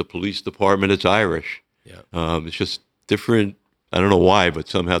 You look at the police department, it's Irish. Yeah. It's just different. I don't know why, but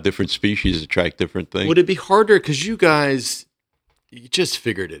somehow different species attract different things. Would it be harder because you guys, you just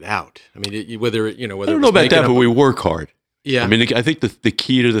figured it out? I mean, whether I don't know about that, but we work hard. Yeah. I mean, I think the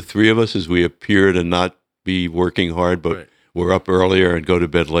key to the three of us is we appear to not be working hard, but we're up earlier and go to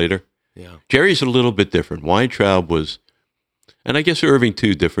bed later. Yeah. Jerry's a little bit different. Weintraub was, and I guess Irving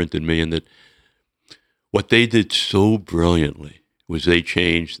too, different than me in that what they did so brilliantly was they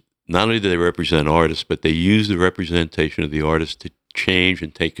changed, not only did they represent artists, but they used the representation of the artists to change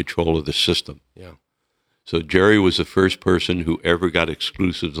and take control of the system. Yeah. So Jerry was the first person who ever got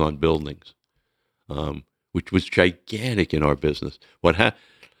exclusives on buildings, which was gigantic in our business.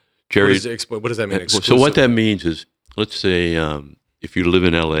 Jerry? What does that mean? Exclusive? So what that means is, let's say if you live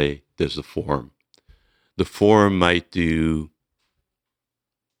in L.A., there's the Forum. The Forum might do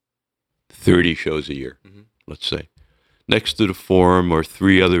 30 shows a year, let's say. Next to the Forum are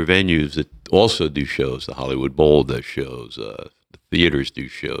three other venues that also do shows. The Hollywood Bowl does shows. The theaters do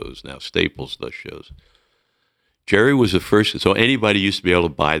shows. Now Staples does shows. Jerry was the first. So anybody used to be able to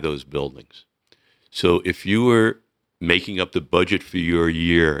buy those buildings. So if you were making up the budget for your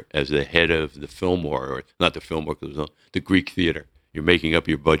year as the head of the Fillmore, or not the Fillmore, because the Greek Theater, you're making up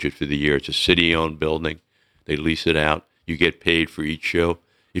your budget for the year. It's a city-owned building. They lease it out. You get paid for each show.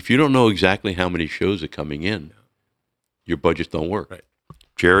 If you don't know exactly how many shows are coming in, your budgets don't work. Right.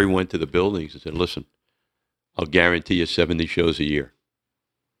 Jerry went to the buildings and said, listen, I'll guarantee you 70 shows a year.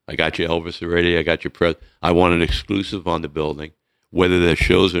 I got you Elvis already. I got your I want an exclusive on the building. Whether there's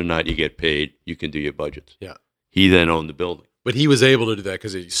shows or not, you get paid. You can do your budgets. Yeah. He then owned the building. But he was able to do that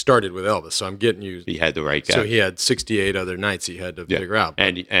because he started with Elvis. So I'm getting you. He had the right guy. So he had 68 other nights he had to figure out.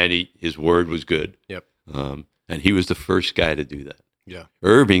 And his word was good. Yep. And he was the first guy to do that. Yeah.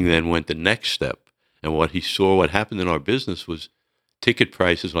 Irving then went the next step. And what he saw, what happened in our business was ticket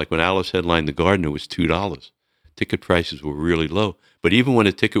prices, like when Alice headlined The Garden, it was $2. Ticket prices were really low. But even when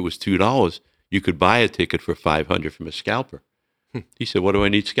a ticket was $2, you could buy a ticket for $500 from a scalper. He said, what do I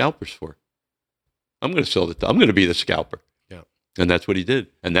need scalpers for? I'm going to sell it. I'm going to be the scalper. Yeah. And that's what he did.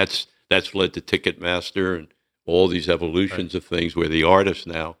 And that's led to Ticketmaster and all these evolutions of things where the artist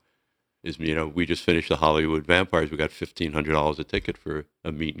now is, we just finished the Hollywood Vampires. We got $1,500 a ticket for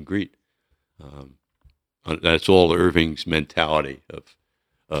a meet and greet. That's all Irving's mentality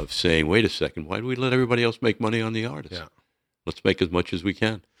of saying, wait a second, why do we let everybody else make money on the artist? Yeah. Let's make as much as we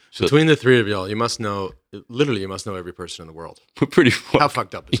can. So between the three of y'all, you must know every person in the world. We're pretty How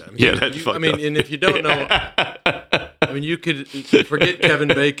fucked up is that? That's fucked up. And if you don't know, you could forget Kevin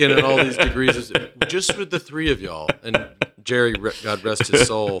Bacon and all these degrees. Just with the three of y'all, and Jerry, God rest his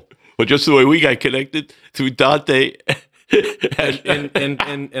soul. Well, just the way we got connected through Dante.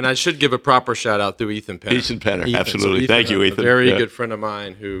 and I should give a proper shout out through Ethan Penner. Absolutely. Thank you, Ethan. A very good friend of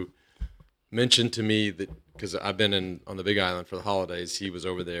mine who mentioned to me that, because I've been on the Big Island for the holidays, he was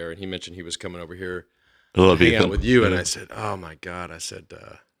over there, and he mentioned he was coming over here to hang out with you. And I said, oh my God, I said,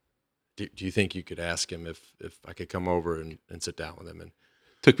 do you think you could ask him if I could come over and sit down with him? And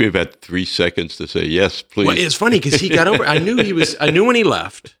took me about 3 seconds to say yes, please. Well, it's funny because he got over. I knew when he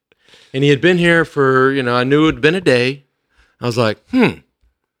left, and he had been here for, I knew it had been a day. I was like, what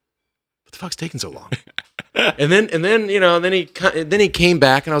the fuck's taking so long? and then he came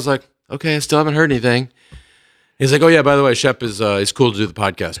back, and I was like, okay, I still haven't heard anything. He's like, oh yeah, by the way, Shep is it's cool to do the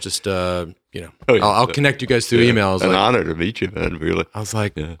podcast. Just I'll connect you guys through email. I was an honor to meet you, man. Really, I was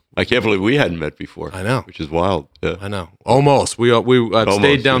like, I can't believe we hadn't met before. I know, which is wild. Yeah. I know, almost. We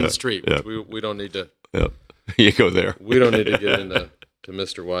stayed down the street. Yeah. We don't need to. Yeah, you go there. We don't need to get into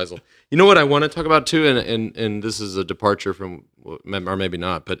Mr. Weisel. You know what I want to talk about too, and this is a departure from, or maybe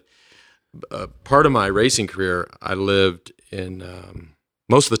not, but part of my racing career, I lived in.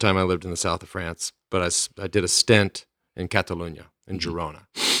 Most of the time, I lived in the south of France, but I did a stint in Catalonia, in Girona,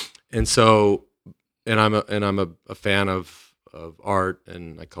 and so, and I'm a fan of art,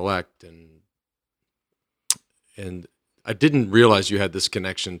 and I collect, and I didn't realize you had this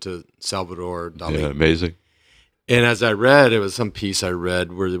connection to Salvador Dali. Yeah, amazing. And as I read, it was some piece I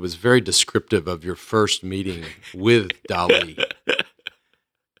read where it was very descriptive of your first meeting with Dali,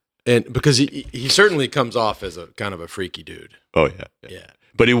 and because he certainly comes off as a kind of a freaky dude. Oh yeah.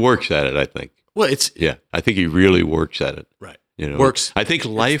 But he works at it, I think. Well, I think he really works at it. Right. Works. I think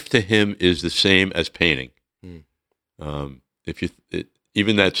life to him is the same as painting. Even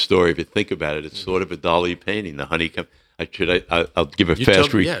that story, if you think about it, it's sort of a Dali painting. The honeycomb. I'll give a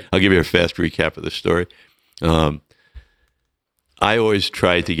I'll give you a fast recap of the story. I always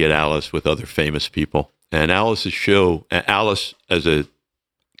tried to get Alice with other famous people, and Alice as a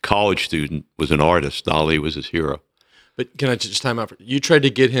college student was an artist. Dali was his hero. But can I just time out? You tried to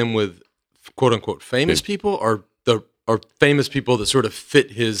get him with "quote unquote" famous people, or famous people that sort of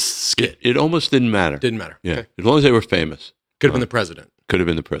fit his skit? It almost didn't matter. Didn't matter. Yeah, okay. As long as they were famous. Could have been the president. Could have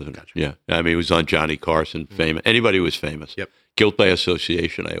been the president. Gotcha. Yeah, I mean, he was on Johnny Carson. Famous. Anybody was famous. Yep. Guilt by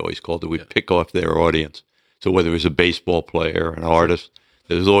association, I always called it. We'd pick off their audience. So whether it was a baseball player, an artist,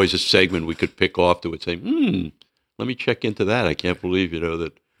 there was always a segment we could pick off that would say, let me check into that. I can't believe,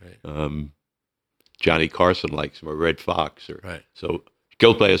 that Johnny Carson likes him, or Red Fox. So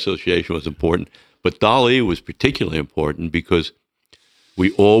guilt by association was important. But Dali was particularly important because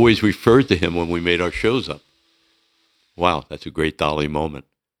we always referred to him when we made our shows up. Wow, that's a great Dali moment.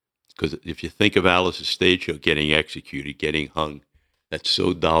 Because if you think of Alice's stage show, getting executed, getting hung, that's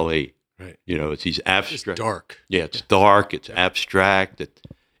so Dali. Right. He's abstract. It's dark. Yeah, it's dark. It's abstract.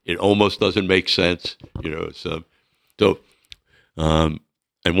 It almost doesn't make sense. And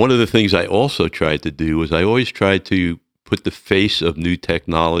one of the things I also tried to do was I always tried to put the face of new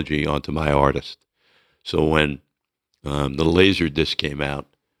technology onto my artist. So when the Laserdisc came out,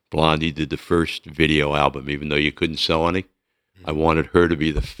 Blondie did the first video album, even though you couldn't sell any. I wanted her to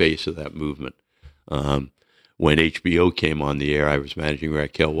be the face of that movement. When HBO came on the air, I was managing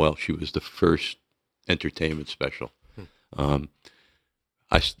Raquel Welch. She was the first entertainment special. I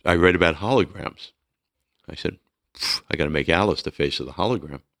read about holograms. I said, I got to make Alice the face of the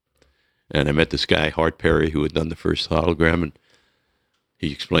hologram. And I met this guy, Hart Perry, who had done the first hologram, and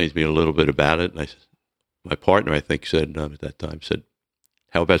he explained to me a little bit about it. And my partner, I think, said at that time,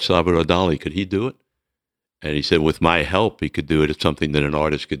 how about Salvador Dali? Could he do it? And he said, with my help, he could do it. It's something that an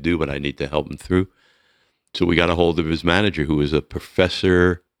artist could do, but I need to help him through. So we got a hold of his manager, who was a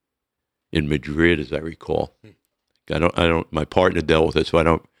professor in Madrid, as I recall. My partner dealt with it, so I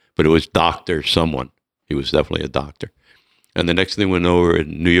don't, but it was Dr. someone. He was definitely a doctor. And the next thing we went over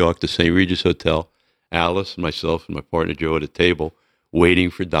in New York, the St. Regis Hotel, Alice, myself, and my partner Joe at a table, waiting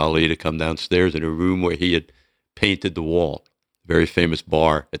for Dali to come downstairs in a room where he had painted the wall. Very famous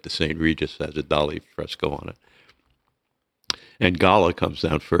bar at the St. Regis has a Dali fresco on it. And Gala comes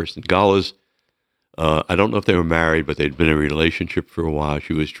down first. And Gala's, I don't know if they were married, but they'd been in a relationship for a while.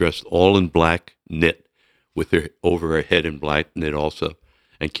 She was dressed all in black knit with her over her head in black knit also,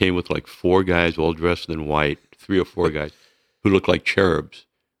 and came with like 4 guys all dressed in white, 3 or 4 guys who looked like cherubs.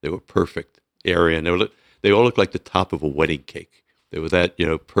 They were perfect area, and they all looked like the top of a wedding cake. They were that,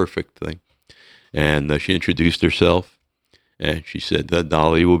 perfect thing. And she introduced herself, and she said that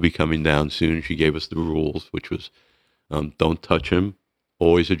Dali will be coming down soon. She gave us the rules, which was don't touch him,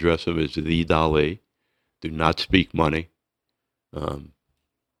 always address him as the Dali, do not speak money.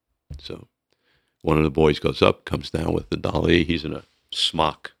 So one of the boys goes up, comes down with the Dali. He's in a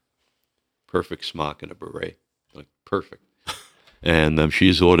smock, perfect smock and a beret, like perfect. And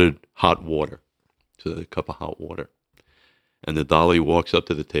she's ordered hot water, so a cup of hot water. And the Dali walks up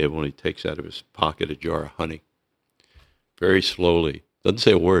to the table and he takes out of his pocket a jar of honey. Very slowly, doesn't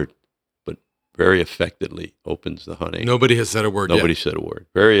say a word, but very effectively opens the honey. Nobody has said a word yet. Nobody said a word.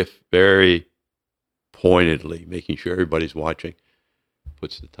 Very, very pointedly, making sure everybody's watching,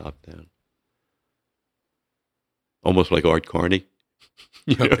 puts the top down. Almost like Art Carney,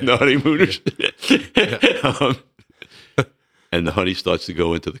 the honeymooners. And the honey starts to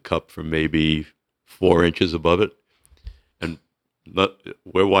go into the cup from maybe 4 inches above it. And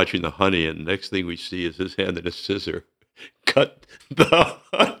we're watching the honey, and the next thing we see is his hand and a scissor cut the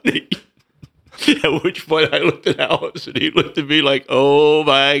honey. At which point I looked at Alice, and he looked at me like, oh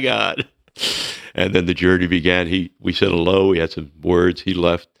my God. And then the journey began. We said hello. We had some words. He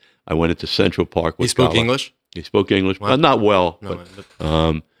left. I went into Central Park with He spoke Gala. English? He spoke English. Wow. Not well,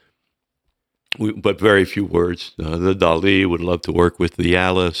 No, but very few words. The Dali would love to work with the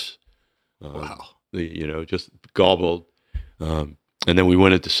Alice. Wow. Just gobbled. And then we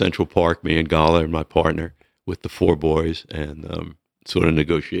went into Central Park, me and Gala and my partner, with the 4 boys, and sort of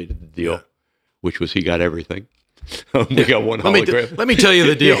negotiated the deal, which was he got everything. We got one hologram. Let me tell you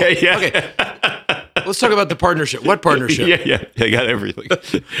the deal. Yeah. Okay. Let's talk about the partnership. What partnership? Yeah. I got everything.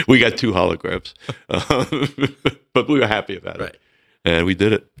 We got 2 holograms, but we were happy about it, and we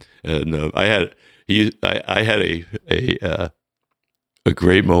did it. And I had a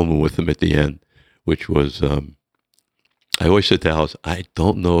great moment with him at the end, which was I always said to Alice, I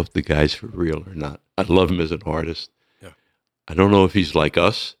don't know if the guy's for real or not. I love him as an artist. Yeah. I don't know if he's like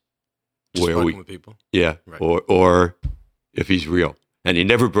us, just where we with people. Yeah, right. or if he's real. And he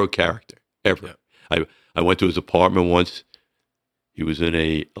never broke character ever. Yeah. I went to his apartment once. He was in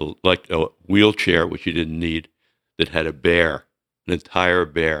a wheelchair, which he didn't need, that had a bear, an entire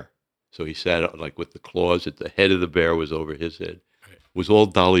bear. So he sat like with the claws. At the head of the bear was over his head. Right. It was all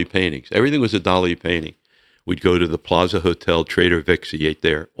Dali paintings. Everything was a Dali painting. We'd go to the Plaza Hotel, Trader Vic's. He ate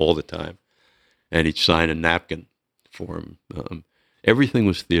there all the time, and he'd sign a napkin for him. Everything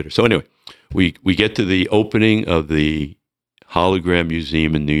was theater. So anyway, we get to the opening of the Hologram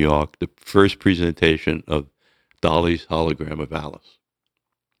Museum in New York, the first presentation of Dali's hologram of Alice.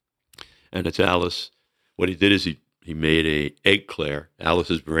 And it's Alice. What he did is he made a eclair,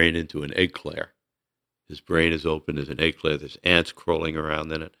 Alice's brain into an eclair. His brain is open as an eclair. There's ants crawling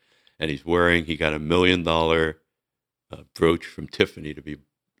around in it. And he got $1 million brooch from Tiffany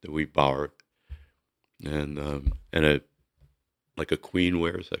that we borrowed. And a queen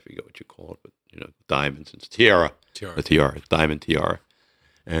wears, I forget what you call it, but diamonds and tiara. A tiara, diamond tiara.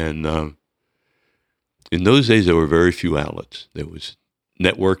 And in those days, there were very few outlets. There was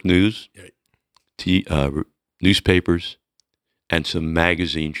network news, newspapers, and some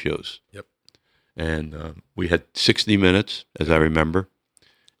magazine shows. Yep. And we had 60 Minutes, as I remember,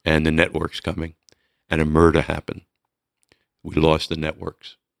 and the networks coming, and a murder happened. We lost the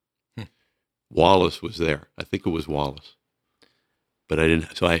networks. Wallace was there. I think it was Wallace. But I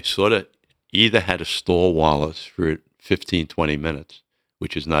didn't, so I sort of either had to stall Wallace for 15, 20 minutes,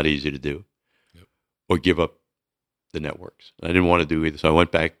 which is not easy to do, or give up the networks. I didn't want to do either. So I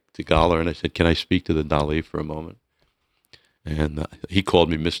went back to Gala and I said, can I speak to the Dali for a moment? And he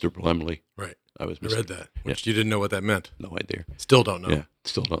called me Mr. Blemley. Right. I read that, which you didn't know what that meant. No idea. Still don't know. Yeah,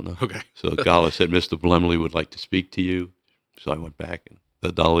 still don't know. Okay. So Gala said, Mr. Blemley would like to speak to you. So I went back and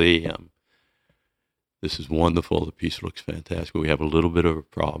the Dali, this is wonderful. The piece looks fantastic. We have a little bit of a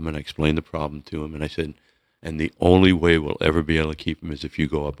problem. And I explained the problem to him. And I said, and the only way we'll ever be able to keep him is if you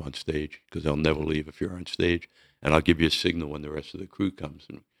go up on stage, because they'll never leave if you're on stage. And I'll give you a signal when the rest of the crew comes.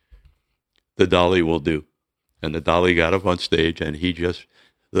 And the Dali will do. And the Dali got up on stage, and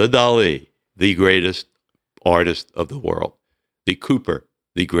the Dali, the greatest artist of the world. The Cooper,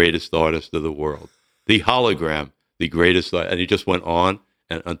 the greatest artist of the world. The hologram, the greatest. And he just went on,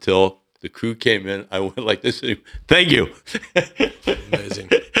 and until the crew came in, I went like this. Thank you. Amazing.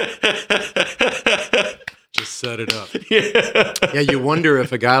 Just set it up. Yeah. You wonder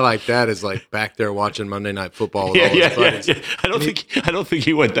if a guy like that is like back there watching Monday Night Football with all his buddies. Yeah. I don't think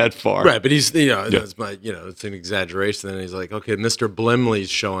he went that far. Right, but he's it's an exaggeration. And he's like, okay, Mr. Blimley's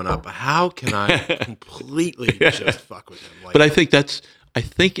showing up. How can I completely just fuck with him? But I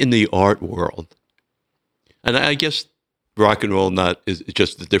think in the art world, and I guess rock and roll is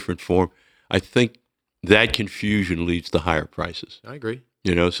just a different form. I think that confusion leads to higher prices. I agree.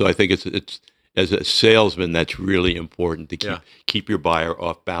 So I think it's as a salesman, that's really important to keep your buyer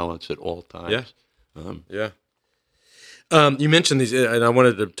off balance at all times. You mentioned these, and I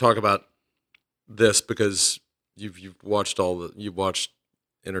wanted to talk about this because you've watched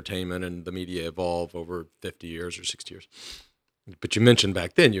entertainment and the media evolve over 50 years or 60 years. But you mentioned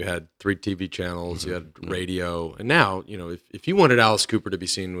back then you had 3 TV channels, you had radio, and now if you wanted Alice Cooper to be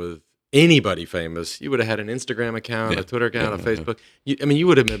seen with anybody famous, you would have had an Instagram account, a Twitter account, a Facebook. You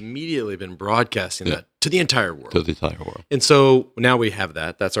would have immediately been broadcasting that to the entire world. To the entire world. And so now we have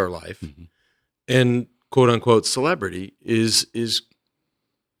that. That's our life. Mm-hmm. And quote unquote celebrity is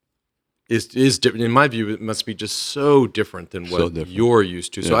different. In my view, it must be just so different than what you're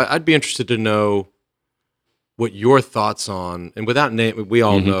used to. So I'd be interested to know what your thoughts on, and without name, we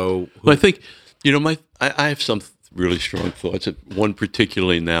all know. Well, I think, I have some really strong thoughts. One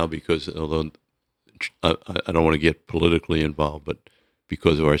particularly now, because although I don't want to get politically involved, but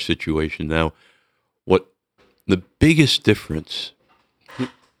because of our situation now, what the biggest difference?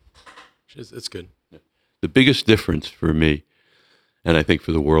 It's good. The biggest difference for me, and I think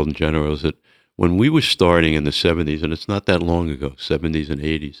for the world in general, is that when we were starting in the 70s, and it's not that long ago, 70s and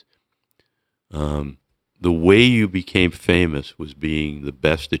 80s, the way you became famous was being the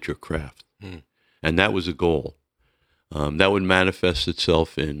best at your craft. And that was a goal. That would manifest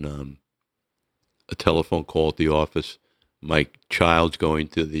itself in a telephone call at the office. My child's going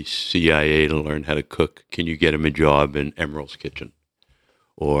to the CIA to learn how to cook. Can you get him a job in Emerald's Kitchen?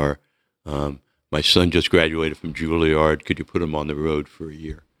 Or my son just graduated from Juilliard. Could you put him on the road for a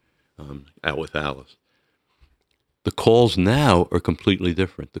year out with Alice? The calls now are completely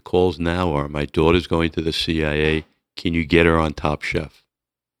different. The calls now are, my daughter's going to the CIA. Can you get her on Top Chef?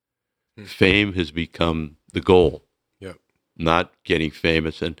 Fame has become the goal. Not getting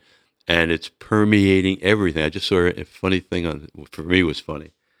famous, and it's permeating everything. I just saw a funny thing for me was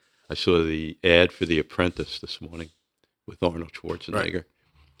funny. I saw the ad for The Apprentice this morning with Arnold Schwarzenegger,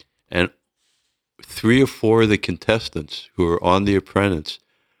 and 3 or 4 of the contestants who are on The Apprentice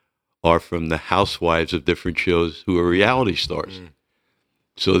are from the housewives of different shows who are reality stars.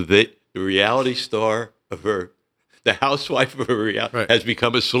 So the reality star of the housewife of her has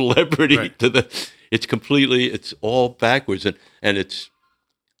become a celebrity to it's all backwards. And it's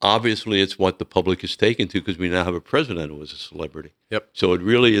obviously it's what the public is taken to, because we now have a president who is a celebrity. So it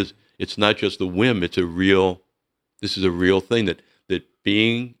really is, it's not just a whim, this is a real thing that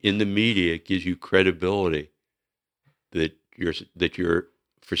being in the media gives you credibility that you're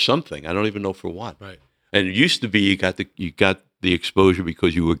for something. I don't even know for what. And it used to be you got the exposure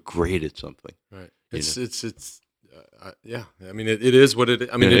because you were great at something. It's I mean, it is what it.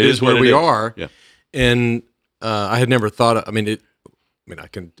 I mean, it is where we are. And I had never thought. I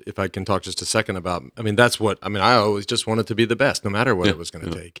can, if I can talk just a second about. That's what. I always just wanted to be the best, no matter what it was going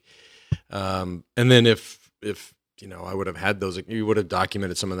to take. And then if I would have had those. You would have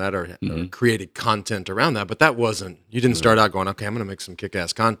documented some of that or created content around that. But that wasn't. You didn't start out going, okay, I'm going to make some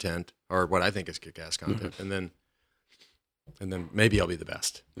kick-ass content, or what I think is kick-ass content, and then maybe I'll be the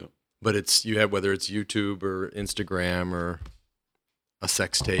best. But it's whether it's YouTube or Instagram or a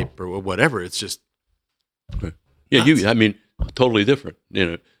sex tape or whatever. It's just totally different.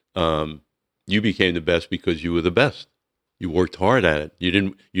 You became the best because you were the best. You worked hard at it. You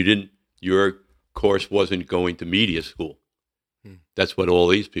didn't. Your course wasn't going to media school. That's what all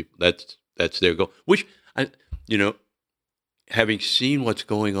these people. That's their goal. Which having seen what's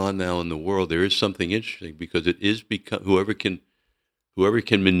going on now in the world, there is something interesting, because it is whoever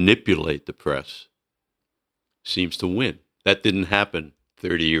can manipulate the press seems to win. That didn't happen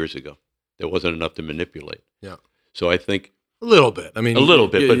 30 years ago. There wasn't enough to manipulate. So I think A little bit. I mean, a little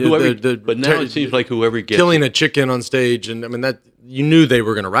bit, but now it seems like whoever gets killing a chicken on stage, and I mean that you knew they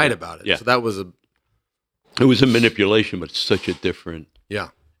were going to write about it. Yeah. So that was it was a manipulation, but it's such a different. Yeah.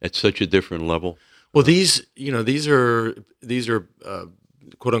 At such a different level. Well, these are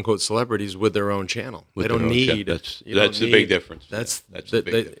quote unquote celebrities with their own channel. They don't need. That's the big difference. That's the big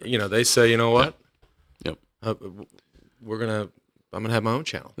difference. You know, they say, you know what? Yep. I'm gonna have my own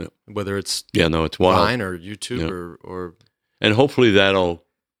channel. Yep. Whether it's it's wild. Vine or YouTube or. And hopefully that'll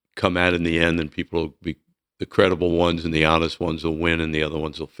come out in the end, and people will be the credible ones and the honest ones will win, and the other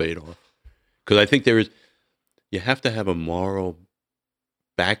ones will fade off. Because I think you have to have a moral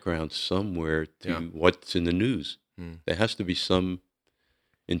background somewhere to what's in the news. There has to be some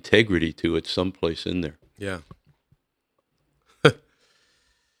integrity to it someplace in there. Yeah.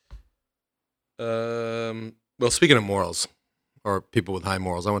 Well, speaking of morals, or people with high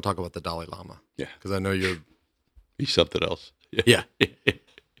morals, I want to talk about the Dali Lama. Yeah. Because I know he's something else. Yeah.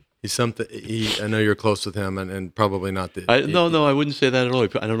 He's something. I know you're close with him, and probably not the. No, I wouldn't say that at all.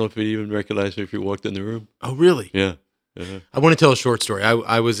 I don't know if he'd even recognize me if he walked in the room. Oh, really? Yeah. Uh-huh. I want to tell a short story.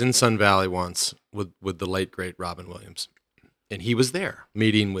 I was in Sun Valley once with the late great Robin Williams, and he was there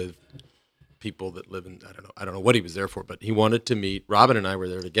meeting with people that live in I don't know what he was there for, but he wanted to meet. Robin and I were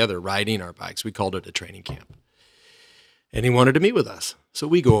there together riding our bikes. We called it a training camp, and he wanted to meet with us. So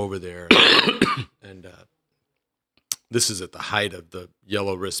we go over there, and this is at the height of the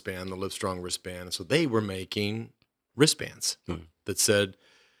yellow wristband, the Livestrong wristband. So they were making wristbands that said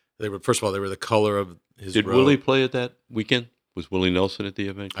they were the color of his Did robe. Willie play at that weekend? Was Willie Nelson at the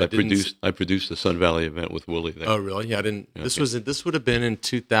event? I produced the Sun Valley event with Willie there. Oh, really? Yeah, I didn't. Yeah, This would have been in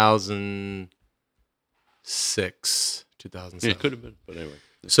 2006, 2007. Yeah, it could have been, but anyway.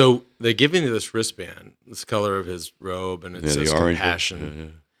 So they give me this wristband, this color of his robe, and it says the orange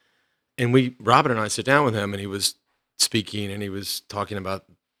compassion. And Robin and I sit down with him, and he was speaking, and he was talking about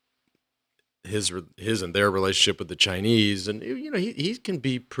his and their relationship with the Chinese, and he can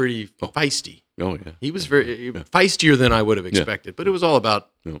be pretty feisty. Oh yeah, he was very feistier than I would have expected, but it was all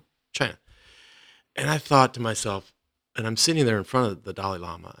about China. And I thought to myself, and I'm sitting there in front of the Dalai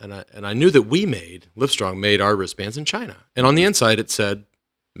Lama, and I knew that Livestrong made our wristbands in China, and on the inside it said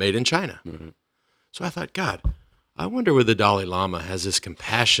 "Made in China." Mm-hmm. So I thought, God, I wonder where the Dalai Lama has this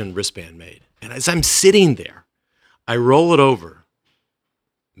compassion wristband made. And as I'm sitting there, I roll it over.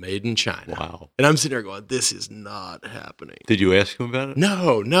 Made in China. Wow. And I'm sitting there going, this is not happening. Did you ask him about it?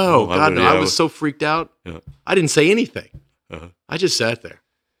 No. God, no. I was so freaked out. Yeah. I didn't say anything. Uh-huh. I just sat there.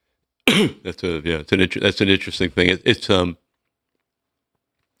 That's an interesting thing. It's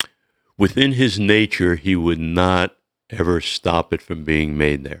within his nature, he would not ever stop it from being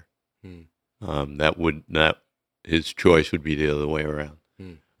made there. His choice would be the other way around.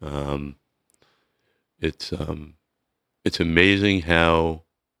 It's amazing how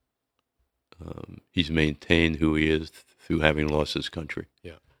he's maintained who he is through having lost his country.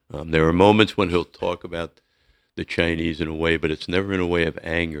 Yeah. There are moments when he'll talk about the Chinese in a way, but it's never in a way of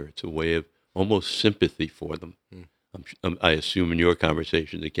anger. It's a way of almost sympathy for them. I assume in your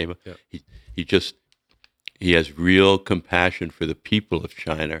conversation that came up, he has real compassion for the people of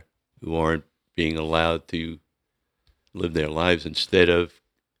China who aren't being allowed to live their lives, instead of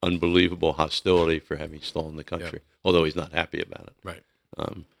unbelievable hostility for having stolen the country, although he's not happy about it. Right.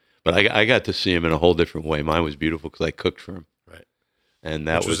 But I got to see him in a whole different way. Mine was beautiful because I cooked for him. Right. And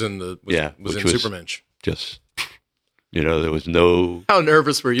that was in Supermensch. Just, there was no... How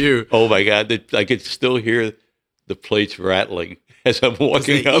nervous were you? Oh, my God. I could still hear the plates rattling as I'm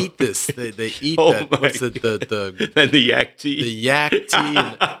walking up. They eat this. They eat that. What's the and the yak tea. The yak tea.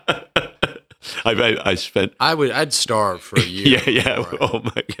 I'd starve for a year. Yeah. Oh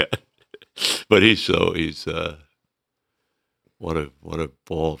my God! But he's what a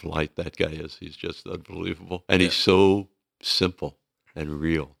ball of light that guy is. He's just unbelievable, and he's so simple and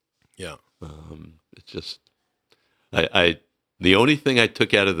real. Yeah. It's just the only thing I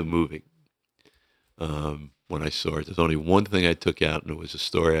took out of the movie when I saw it, there's only one thing I took out, and it was a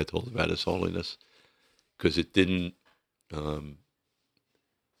story I told about His Holiness, because it didn't allow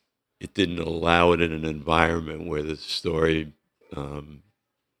it in an environment where the story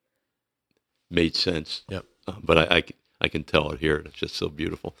made sense. Yep. But I can tell it here, and it's just so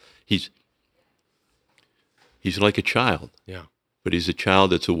beautiful. He's like a child. Yeah. But he's a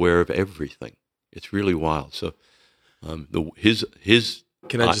child that's aware of everything. It's really wild. So his.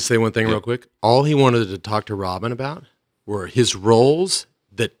 Can I just say one thing real quick? All he wanted to talk to Robin about were his roles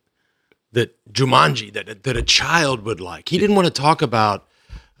that Jumanji, that a child would like. He didn't want to talk about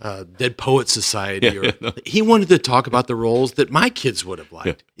Dead Poets Society. He wanted to talk about the roles that my kids would have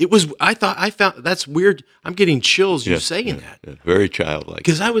liked. Yeah. I found that's weird. I'm getting chills you saying that. Yeah. Very childlike.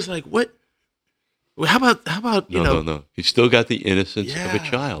 Because I was like, what? How about you know? No. He's still got the innocence of a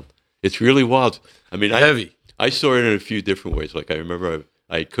child. It's really wild. I mean, heavy. I saw it in a few different ways. Like I remember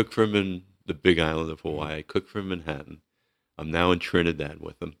I cooked for him in the Big Island of Hawaii. I cooked for him in Manhattan. I'm now in Trinidad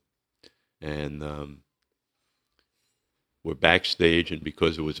with him. And we're backstage, and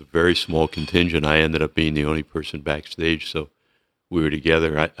because it was a very small contingent, I ended up being the only person backstage. So we were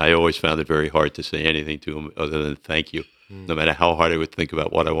together. I always found it very hard to say anything to him other than thank you. No matter how hard I would think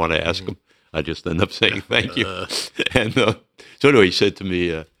about what I want to ask him, I just end up saying thank you. And so anyway, he said to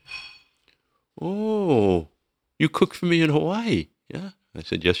me, "Oh, you cooked for me in Hawaii?" Yeah. I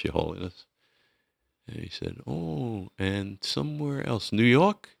said, "Yes, Your Holiness." And he said, "Oh, and somewhere else, New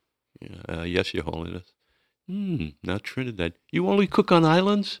York?" Yeah, "Yes, Your Holiness." Now Trinidad. You only cook on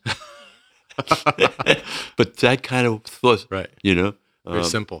islands? But that kind of thought, right? Very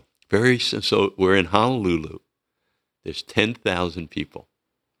simple. Very simple. So we're in Honolulu. There's 10,000 people.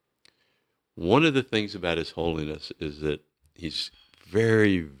 One of the things about His Holiness is that he's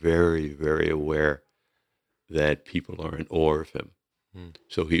very, very, very aware that people are in awe of him.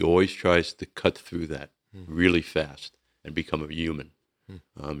 So he always tries to cut through that really fast and become a human.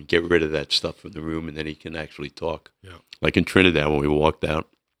 Get rid of that stuff from the room, and then he can actually talk. Yeah. Like in Trinidad, when we walked out,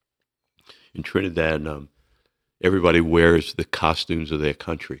 in Trinidad, everybody wears the costumes of their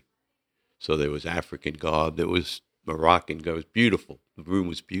country. So there was African garb, there was Moroccan garb. It was beautiful. The room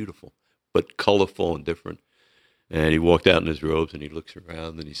was beautiful, but colorful and different. And he walked out in his robes, and he looks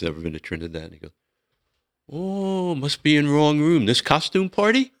around, and he's never been to Trinidad, and he goes, "Oh, must be in wrong room. This costume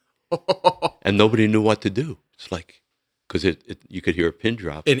party?" And nobody knew what to do. It's like, because you could hear a pin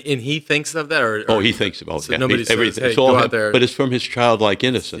drop. And he thinks of that? Or he thinks about it. So yeah. nobody says, everything. "Hey, it's all go him, out there." But it's from his childlike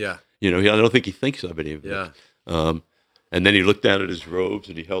innocence. Yeah. I don't think he thinks of it even. Yeah. And then he looked down at his robes,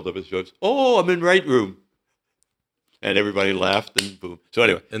 and he held up his robes. "Oh, I'm in right room." And everybody laughed, and boom. So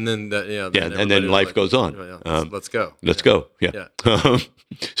anyway. And then, and then life goes on. Let's go. Let's go. Yeah.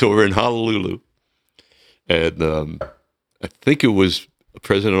 So we're in Honolulu. And I think it was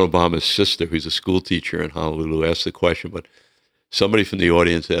President Obama's sister, who's a school teacher in Honolulu, asked the question, but somebody from the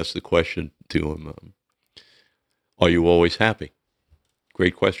audience asked the question to him, "Are you always happy?"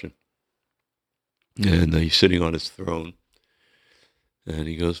 Great question. And he's sitting on his throne, and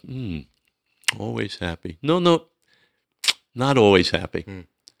he goes, "Always happy. No, not always happy.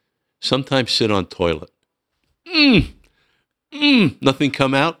 Sometimes sit on toilet. Nothing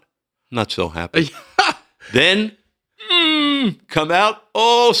come out, not so happy. Then, come out,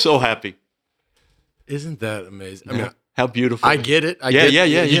 oh, so happy." Isn't that amazing? I mean, how beautiful. I get it. Yeah.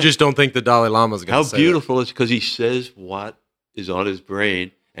 You just don't think the Dalai Lama is going to say How beautiful it's because he says what is on his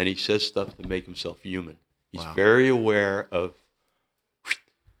brain, and he says stuff to make himself human. He's very aware of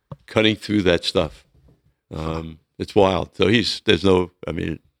cutting through that stuff. It's wild. So the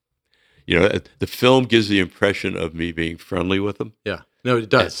film gives the impression of me being friendly with him. Yeah. No, it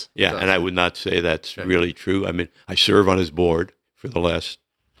does. And I would not say that's really true. I mean, I serve on his board for the last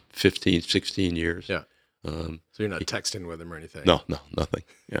 15, 16 years. Yeah. So you're not texting with him or anything? No, nothing.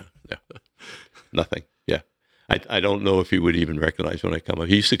 Yeah. Nothing. Yeah. I don't know if he would even recognize when I come up.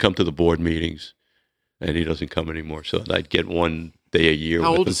 He used to come to the board meetings, and he doesn't come anymore. So I'd get one day a year.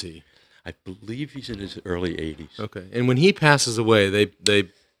 How old is he? I believe he's in his early 80s. Okay. And when he passes away, they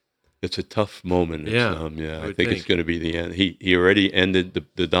it's a tough moment. Yeah. I think it's going to be the end. He already ended.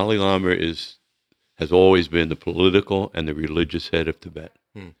 The Dalai Lama has always been the political and the religious head of Tibet.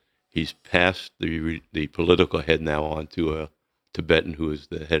 He's passed the political head now on to a Tibetan who is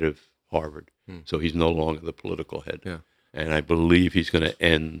the head of Harvard. So he's no longer the political head. Yeah. And I believe he's going to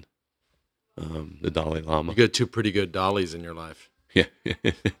end the Dalai Lama. You got two pretty good Dalis in your life. Yeah.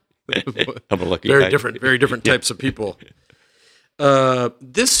 I'm a lucky guy. Very different types of people.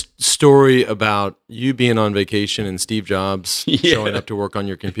 This story about you being on vacation and Steve Jobs showing up to work on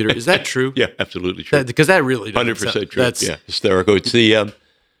your computer, is that true? Yeah, absolutely true. Because that really 100% true. That's hysterical. It's the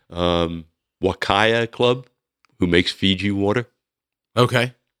Wakaya Club who makes Fiji water.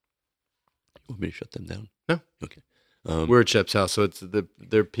 Okay. You want me to shut them down? No. Okay. We're at Shep's house, so there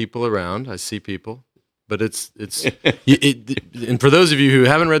are people around. I see people. But and for those of you who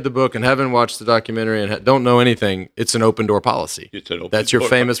haven't read the book and haven't watched the documentary and don't know anything, it's an open door policy. It's an open That's door. your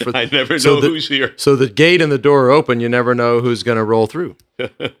famous for. I never know who's here. So the gate and the door are open. You never know who's going to roll through.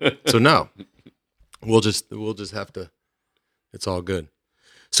 So no, we'll just have to. It's all good.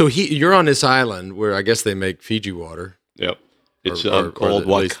 So you're on this island where I guess they make Fiji water. Yep, it's called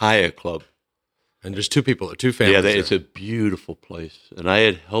Wakaya Club. And there's two people, or two families. Yeah, it's a beautiful place. And I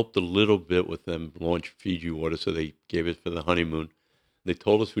had helped a little bit with them launch Fiji Water, so they gave it for the honeymoon. They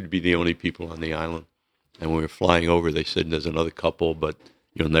told us we'd be the only people on the island. And when we were flying over, they said there's another couple, but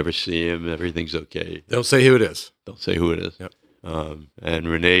you'll never see him. Everything's okay. Don't say who it is. Don't say who it is. Yep. And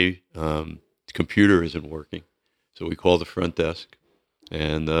Renee, the computer isn't working. So we call the front desk,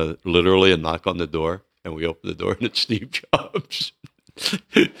 and literally a knock on the door, and we open the door, and it's Steve Jobs,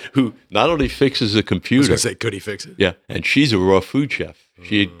 who not only fixes the computer. I was going to say, could he fix it? Yeah, and she's a raw food chef.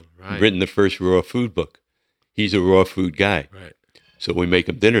 She had written the first raw food book. He's a raw food guy. Right. So we make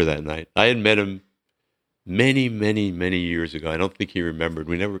him dinner that night. I had met him many, many, many years ago. I don't think he remembered.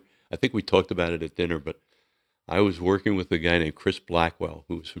 I think we talked about it at dinner, but I was working with a guy named Chris Blackwell,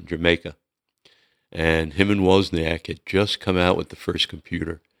 who was from Jamaica. And him and Wozniak had just come out with the first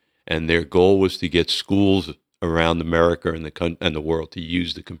computer. And their goal was to get schools around America and the world to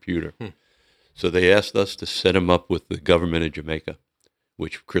use the computer. So they asked us to set him up with the government of Jamaica,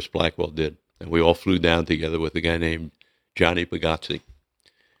 which Chris Blackwell did. And we all flew down together with a guy named Johnny Bugazzi.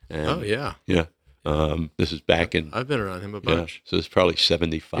 And, yeah. Yeah. This is back in... I've been around him a bunch. So it's probably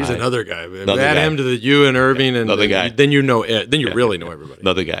 75. He's another guy. Add him to you and Irving, and another guy. Then you know. Then you really know everybody.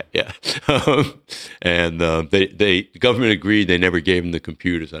 Another guy, yeah. And the government agreed. They never gave him the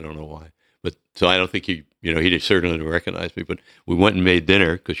computers. I don't know why. But so I don't think he certainly didn't recognize me. But we went and made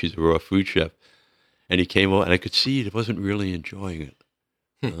dinner because she's a raw food chef. And he came over, and I could see he wasn't really enjoying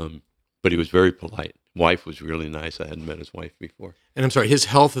it. But he was very polite. Wife was really nice. I hadn't met his wife before. And I'm sorry, his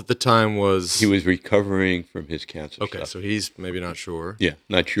health at the time was... He was recovering from his cancer stuff. So he's maybe not sure. Yeah,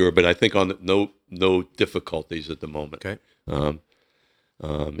 not sure, but I think no difficulties at the moment. Okay.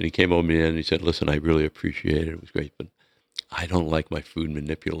 And he came over to me and he said, listen, I really appreciate it. It was great, but I don't like my food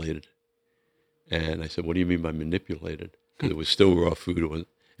manipulated. And I said, what do you mean by manipulated? Because it was still raw food.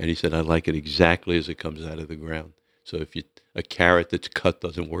 And he said, I like it exactly as it comes out of the ground. So if a carrot that's cut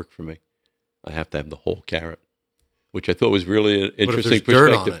doesn't work for me, I have to have the whole carrot, which I thought was really an interesting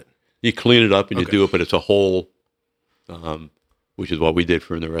perspective. Dirt on it? You clean it up and you do it, but it's a whole, which is what we did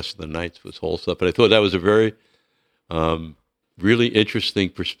for the rest of the nights, was whole stuff. But I thought that was a very, really interesting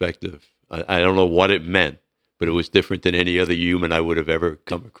perspective. I don't know what it meant, but it was different than any other human I would have ever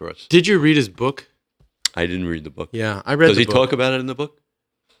come across. Did you read his book? I didn't read the book. Yeah, I read the book. Does he talk about it in the book?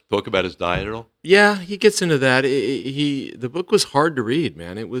 Talk about his diet at all? Yeah, he gets into that. The book was hard to read,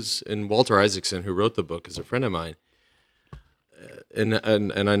 man. It was, and Walter Isaacson, who wrote the book, is a friend of mine, and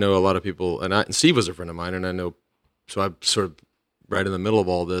I know a lot of people, and Steve was a friend of mine, and I know, so I'm sort of right in the middle of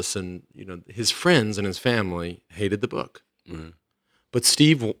all this, and his friends and his family hated the book, but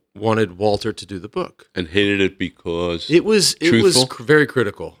Steve wanted Walter to do the book, and hated it because it was very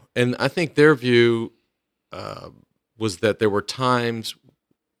critical, and I think their view was that there were times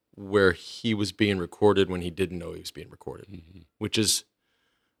where he was being recorded when he didn't know he was being recorded, which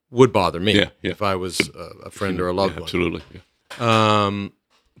would bother me if I was a friend or a loved one. Absolutely. Yeah.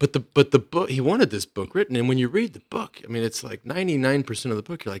 But the book, he wanted this book written, and when you read the book, I mean, it's like 99% of the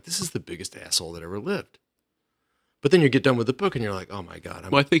book, you're like, this is the biggest asshole that ever lived. But then you get done with the book, and you're like, oh my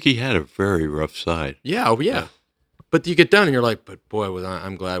God. I think he had a very rough side. Yeah. But you get done, and you're like, but boy,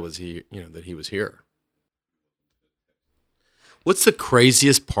 I'm glad that he was here. What's the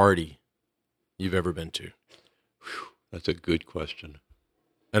craziest party you've ever been to? That's a good question.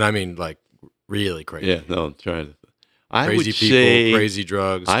 And I mean, like, really crazy. Yeah, no, I'm trying to. Crazy people, crazy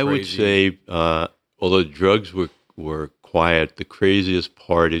drugs. I would say, although drugs were quiet, the craziest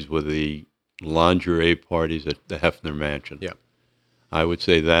parties were the lingerie parties at the Hefner Mansion. Yeah. I would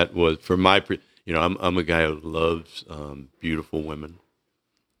say that was, for my, I'm a guy who loves beautiful women.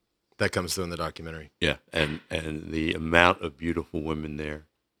 That comes through in the documentary. Yeah, and the amount of beautiful women there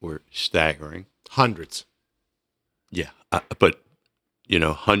were staggering. Hundreds. Yeah, but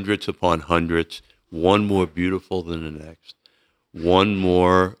hundreds upon hundreds. One more beautiful than the next. One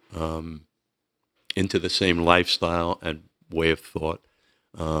more into the same lifestyle and way of thought.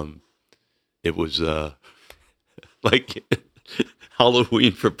 It was like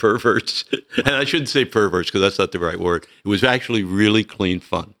Halloween for perverts, and I shouldn't say perverts because that's not the right word. It was actually really clean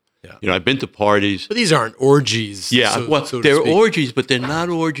fun. Yeah. I've been to parties. But these aren't orgies. Yeah, they're orgies, but they're not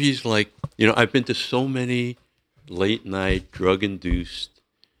orgies like, I've been to so many late night, drug-induced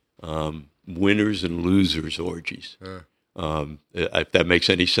winners and losers orgies. If that makes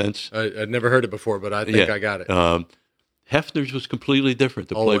any sense. I'd never heard it before, but I think I got it. Hefner's was completely different,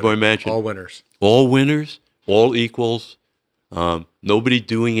 the Playboy Mansion. All winners. All winners, all equals. Nobody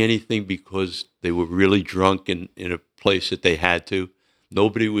doing anything because they were really drunk in a place that they had to.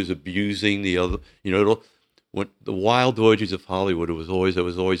 Nobody was abusing the other. When the wild orgies of Hollywood, there was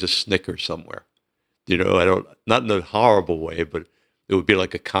always a snicker somewhere. not in a horrible way, but it would be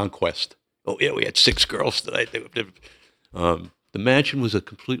like a conquest. Oh yeah, we had 6 girls tonight. The mansion was a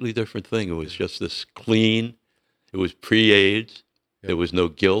completely different thing. It was just this clean. It was pre-AIDS. Yeah. There was no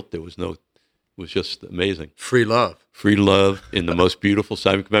guilt. It was just amazing. Free love in the most beautiful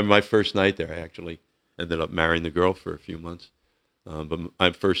side. I remember my first night there. I actually ended up marrying the girl for a few months. But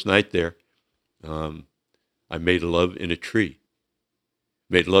my first night there, I made love in a tree.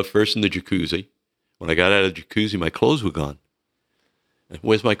 Made love first in the jacuzzi. When I got out of the jacuzzi, my clothes were gone.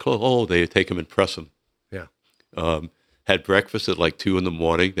 Where's my clothes? Oh, they take them and press them. Yeah. Had breakfast at like 2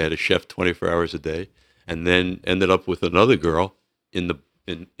 a.m. They had a chef 24 hours a day, and then ended up with another girl in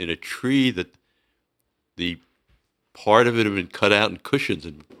a tree that the part of it had been cut out and cushions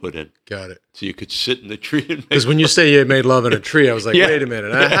and put in. Got it. So you could sit in the tree and because when you say you made love in a tree, I was like, wait a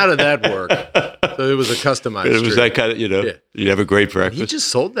minute, how did that work? So it was a customized. It was tree. That kind of, you'd have a great breakfast. He just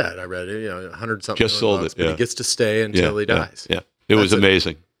sold that. I read it, 100 something. Just sold it. But he gets to stay until he dies. Yeah. It was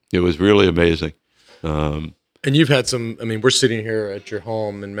amazing. It was really amazing. And you've had some. I mean, we're sitting here at your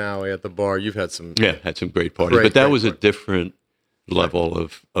home in Maui at the bar. You've had some. Yeah, had some great parties, but that was a different level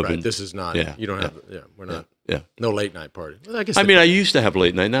of. Right. This is not. Yeah. You don't have. Yeah. We're not. Yeah. No late night party. Well, I used to have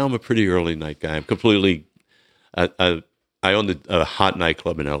late night. Now I'm a pretty early night guy. I'm completely. I owned a hot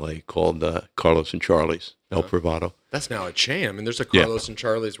nightclub in L.A. called Carlos and Charlie's El Privado. That's now a chain. I mean, there's a Carlos and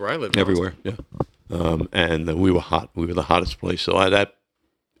Charlie's where I live. Everywhere. Yeah. And we were hot. We were the hottest place. So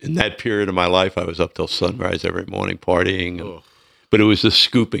in that period of my life, I was up till sunrise every morning partying. But it was the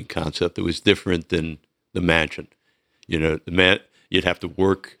scooping concept. It was different than the mansion. You'd have to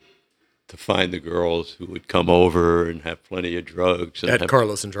work to find the girls who would come over and have plenty of drugs. And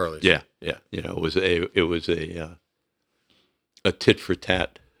Carlos and Charlie's. Yeah. It was a tit for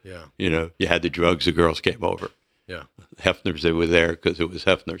tat. Yeah. You had the drugs, the girls came over. Yeah. Hefners, they were there because it was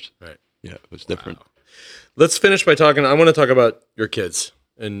Hefners. Right. Yeah, it was different. Wow. Let's finish by talking. I want to talk about your kids.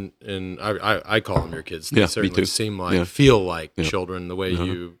 And I call them your kids. They certainly seem like, feel like children, the way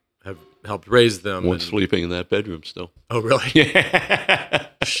you have helped raise them. One's sleeping in that bedroom still. Oh, really? Yeah.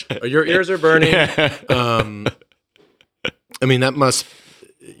 Your ears are burning. I mean, that must,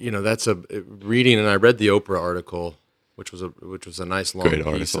 that's a reading. And I read the Oprah article, which was a nice long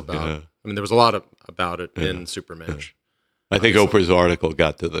piece about. I mean, there was a lot about it in Supermensch. I think Oprah's article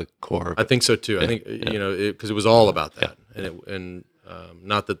got to the core. I think so too. I think because it was all about that, and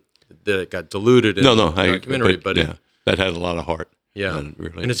not that it got diluted in the documentary, but that had a lot of heart. Yeah, and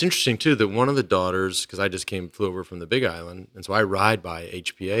it's interesting too that one of the daughters, because I just flew over from the Big Island, and so I ride by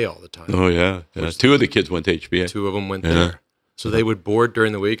HPA all the time. Oh yeah. 2 of the kids went to HPA. 2 of them went there, so they would board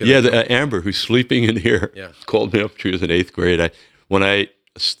during the week. And Amber, who's sleeping in here, called me up. She was in 8th grade. When I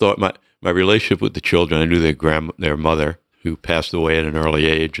start my relationship with the children, I knew their mother, who passed away at an early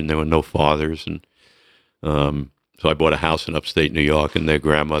age, and there were no fathers, and so I bought a house in upstate New York, and their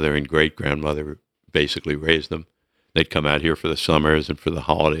grandmother and great-grandmother basically raised them. They'd come out here for the summers and for the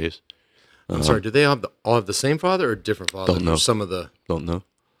holidays. I'm sorry, do they all have the same father or different fathers? Don't know. Don't know.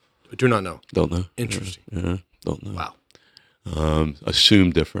 Do not know. Don't know. Interesting. Don't know. Wow.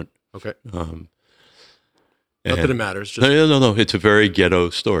 Assume different. Okay. Not that it matters. Just... No. It's a very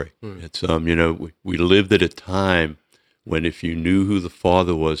ghetto story. It's we lived at a time when if you knew who the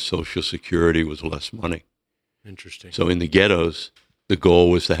father was, Social Security was less money. Interesting. So in the ghettos, the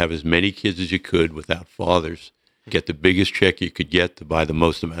goal was to have as many kids as you could without fathers, get the biggest check you could get to buy the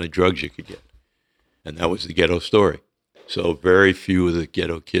most amount of drugs you could get. And that was the ghetto story. So very few of the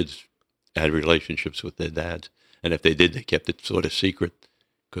ghetto kids had relationships with their dads. And if they did, they kept it sort of secret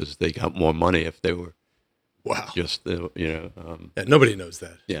because they got more money if they were just, nobody knows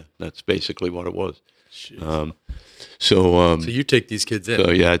that. Yeah, that's basically what it was. So you take these kids in. So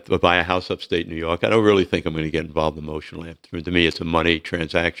I buy a house upstate New York. I don't really think I'm going to get involved emotionally. To me, it's a money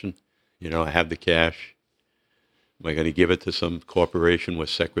transaction. I have the cash. Am I going to give it to some corporation where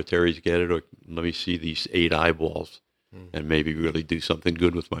secretaries get it, or let me see these 8 eyeballs and maybe really do something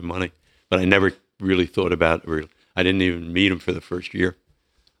good with my money? But I never really thought about it. I didn't even meet them for the first year.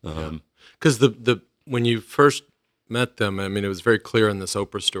 Because when you first met them, I mean, it was very clear in this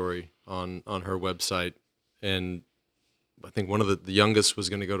Oprah story on her website, and I think one of the youngest was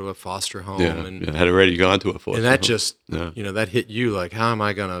going to go to a foster home, and had already gone to a foster home. And that just, that hit you like, how am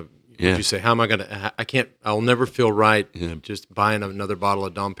I going to, would you say, how am I going to, I'll never feel right just buying another bottle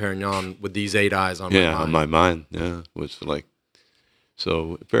of Dom Perignon with these 8 eyes on my mind. Yeah, on my mind, it was like,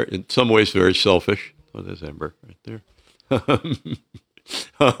 so in some ways very selfish. Oh, there's Amber right there.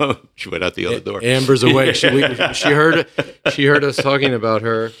 She went out the other door. Amber's awake. She heard us talking about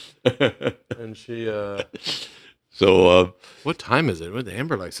her, and she. So what time is it?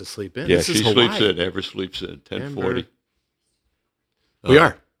 Amber likes to sleep in. Yeah, this she is sleeps in. Amber sleeps in. 10:40. We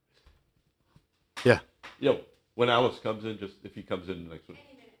are. Yeah. When Alice comes in, just if he comes in next week.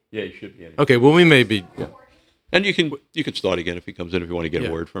 Yeah, he should be in. Okay. Well, we may be. Yeah. And you can start again if he comes in if you want to get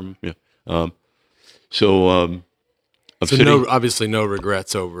a word from him. Yeah. So obviously no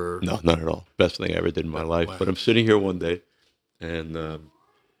regrets over. No, not at all. Best thing I ever did in my life. Wow. But I'm sitting here one day, and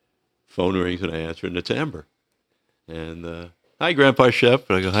phone rings, and I answer, and it's Amber. And hi, Grandpa Shep.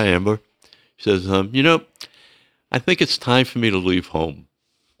 And I go, hi, Amber. She says, I think it's time for me to leave home.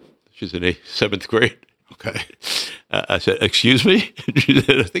 She's in 7th grade. Okay. I said, excuse me? She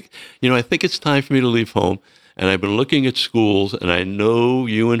said, I think it's time for me to leave home. And I've been looking at schools, and I know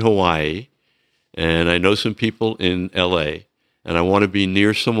you in Hawaii, and I know some people in L.A., and I want to be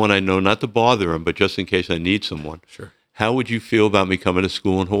near someone I know, not to bother them, but just in case I need someone. Sure. How would you feel about me coming to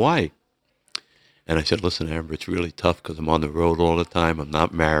school in Hawaii? And I said, listen, Amber, it's really tough because I'm on the road all the time. I'm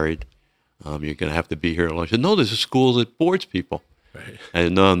not married. You're going to have to be here alone. She said, no, there's a school that boards people. Right. I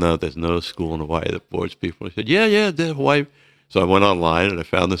said, no, there's no school in Hawaii that boards people. He said, yeah, there's Hawaii. So I went online and I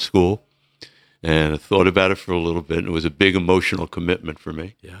found the school and I thought about it for a little bit. And it was a big emotional commitment for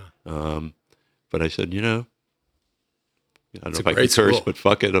me. Yeah. But I said, I don't know if I can curse, but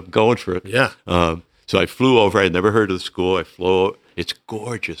fuck it, I'm going for it. Yeah. So I flew over. I had never heard of the school. I flew over. It's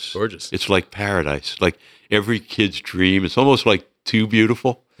gorgeous. Gorgeous. It's like paradise. Like every kid's dream. It's almost like Too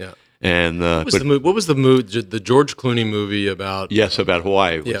Beautiful. Yeah. And what was the mood? The George Clooney movie about? Yes, about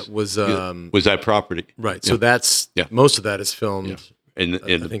Hawaii. Was that property? Right. So that's most of that is filmed in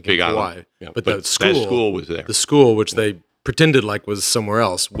the Big Hawaii. Island. Yeah. But that school was there. The school, which they pretended like was somewhere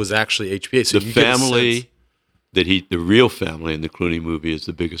else, was actually HBA. So the family the real family in the Clooney movie is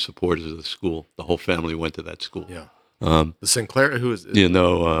the biggest supporters of the school. The whole family went to that school. Yeah. The Sinclair, who is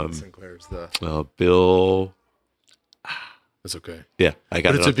Sinclair's Bill. That's okay. Yeah, I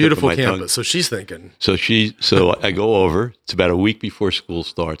got. But it's a beautiful campus. So she's thinking. So I go over. It's about a week before school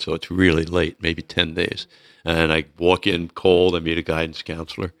starts, so it's really late, maybe 10 days. And I walk in cold. I meet a guidance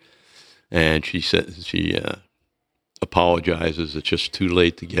counselor, and she says she apologizes. It's just too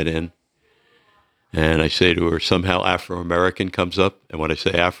late to get in. And I say to her, somehow Afro-American comes up. And when I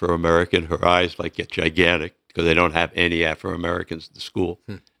say Afro-American, her eyes get gigantic because they don't have any Afro-Americans at the school.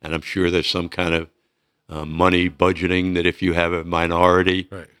 And I'm sure there's some kind of money budgeting that if you have a minority.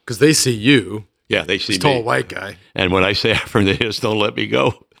 Right. Because they see you. Yeah, they see me. Tall white guy. And when I say Afro, they just don't let me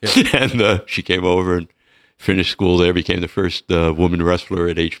go. Yeah. And she came over and finished school there, became the first woman wrestler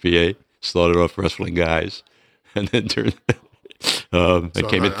at HBA, started off wrestling guys, and then turned...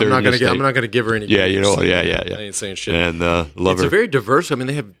 came in third. I'm not going to give her any. Yeah, I ain't saying shit. And love her. It's a very diverse. I mean,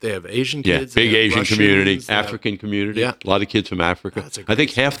 they have Asian kids. Yeah, big Asian Russians, community, African community. Yeah, a lot of kids from Africa. I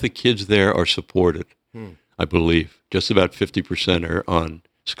think half the kids there are supported. I believe just about 50% are on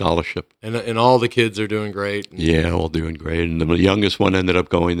scholarship. And all the kids are doing great. Yeah, all doing great. And the youngest one ended up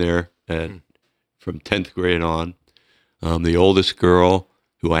going there from 10th grade on. The oldest girl,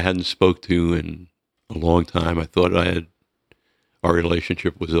 who I hadn't spoke to in a long time, I thought our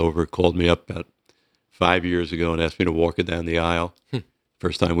relationship was over, called me up about 5 years ago and asked me to walk her down the aisle.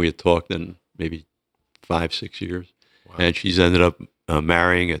 First time we had talked in maybe 5-6 years. Wow. And she's ended up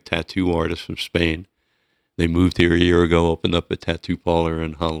marrying a tattoo artist from Spain. They moved here a year ago, opened up a tattoo parlor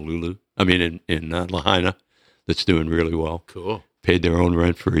in Honolulu. I mean, in Lahaina, that's doing really well. Cool. Paid their own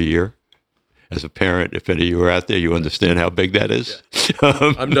rent for a year. As a parent, if any of you are out there, you understand how big that is.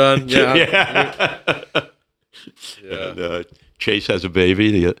 Yeah. I'm done. Yeah. Yeah. And, Chase has a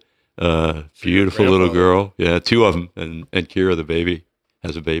baby, the beautiful little girl. Yeah, 2 of them, and Kira, the baby,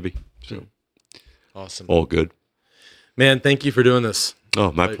 has a baby. So awesome. All good. Man, thank you for doing this.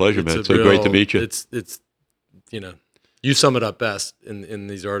 Oh, my pleasure, man. It's so great to meet you. It's you sum it up best in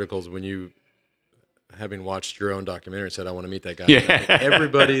these articles when you, having watched your own documentary, said, I want to meet that guy. Yeah.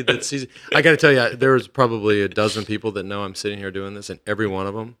 Everybody that sees it. I got to tell you, there was probably a dozen people that know I'm sitting here doing this, and every one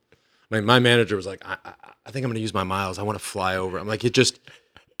of them, my manager was like, I think I'm going to use my miles. I want to fly over. I'm like,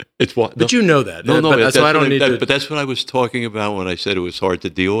 it's what? But you know that. So I don't need to. But that's what I was talking about when I said it was hard to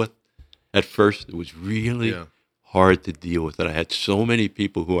deal with. At first, it was really hard to deal with. And I had so many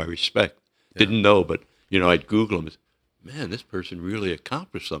people who I respect, didn't know, but I'd Google them. Man, this person really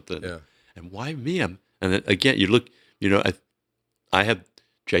accomplished something. Yeah. And why me? And then again, you look. I have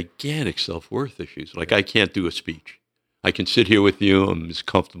gigantic self-worth issues. Like I can't do a speech. I can sit here with you. I'm as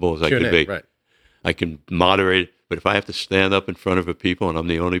comfortable as I can be. Right. I can moderate it, but if I have to stand up in front of a people and I'm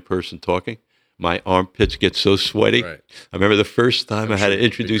the only person talking, my armpits get so sweaty. Right. I remember the first time I had to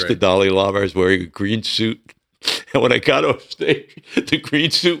introduce the Dali Lama, I was wearing a green suit. And when I got off stage, the green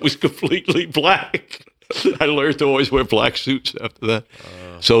suit was completely black. I learned to always wear black suits after that.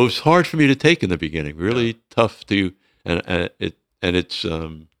 So it was hard for me to take in the beginning, really tough to, but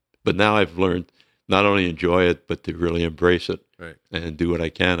now I've learned not only enjoy it, but to really embrace it and do what I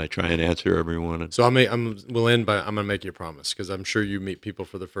can. I try and answer everyone. So we'll end by, I'm going to make you a promise, because I'm sure you meet people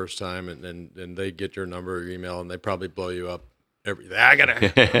for the first time and they get your number or your email and they probably blow you up. I'm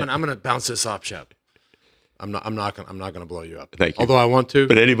going to bounce this off, Shep. I'm not gonna blow you up. Thank you. Although I want to.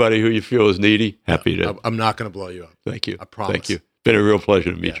 But anybody who you feel is needy, happy to. I'm not gonna blow you up. Thank you. I promise. Thank you. Been a real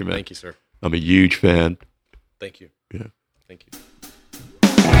pleasure to meet you, man. Thank you, sir. I'm a huge fan. Thank you. Yeah. Thank you.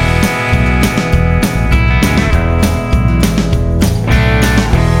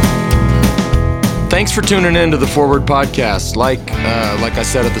 Thanks for tuning in to the Forward Podcast. Like I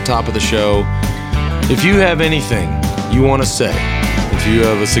said at the top of the show, if you have anything you want to say, if you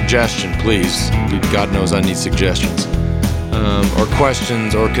have a suggestion, please, God knows I need suggestions, or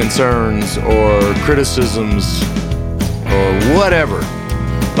questions or concerns or criticisms or whatever,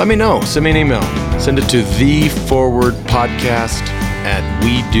 let me know. Send me an email. Send it to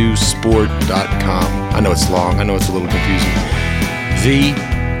theforwardpodcast@wedosport.com. I know it's long. I know it's a little confusing.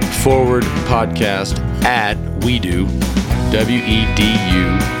 theforwardpodcast@wedo,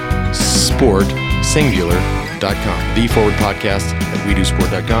 WEDU, sport, singular.com.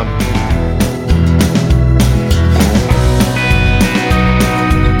 theforwardpodcast@wedosport.com.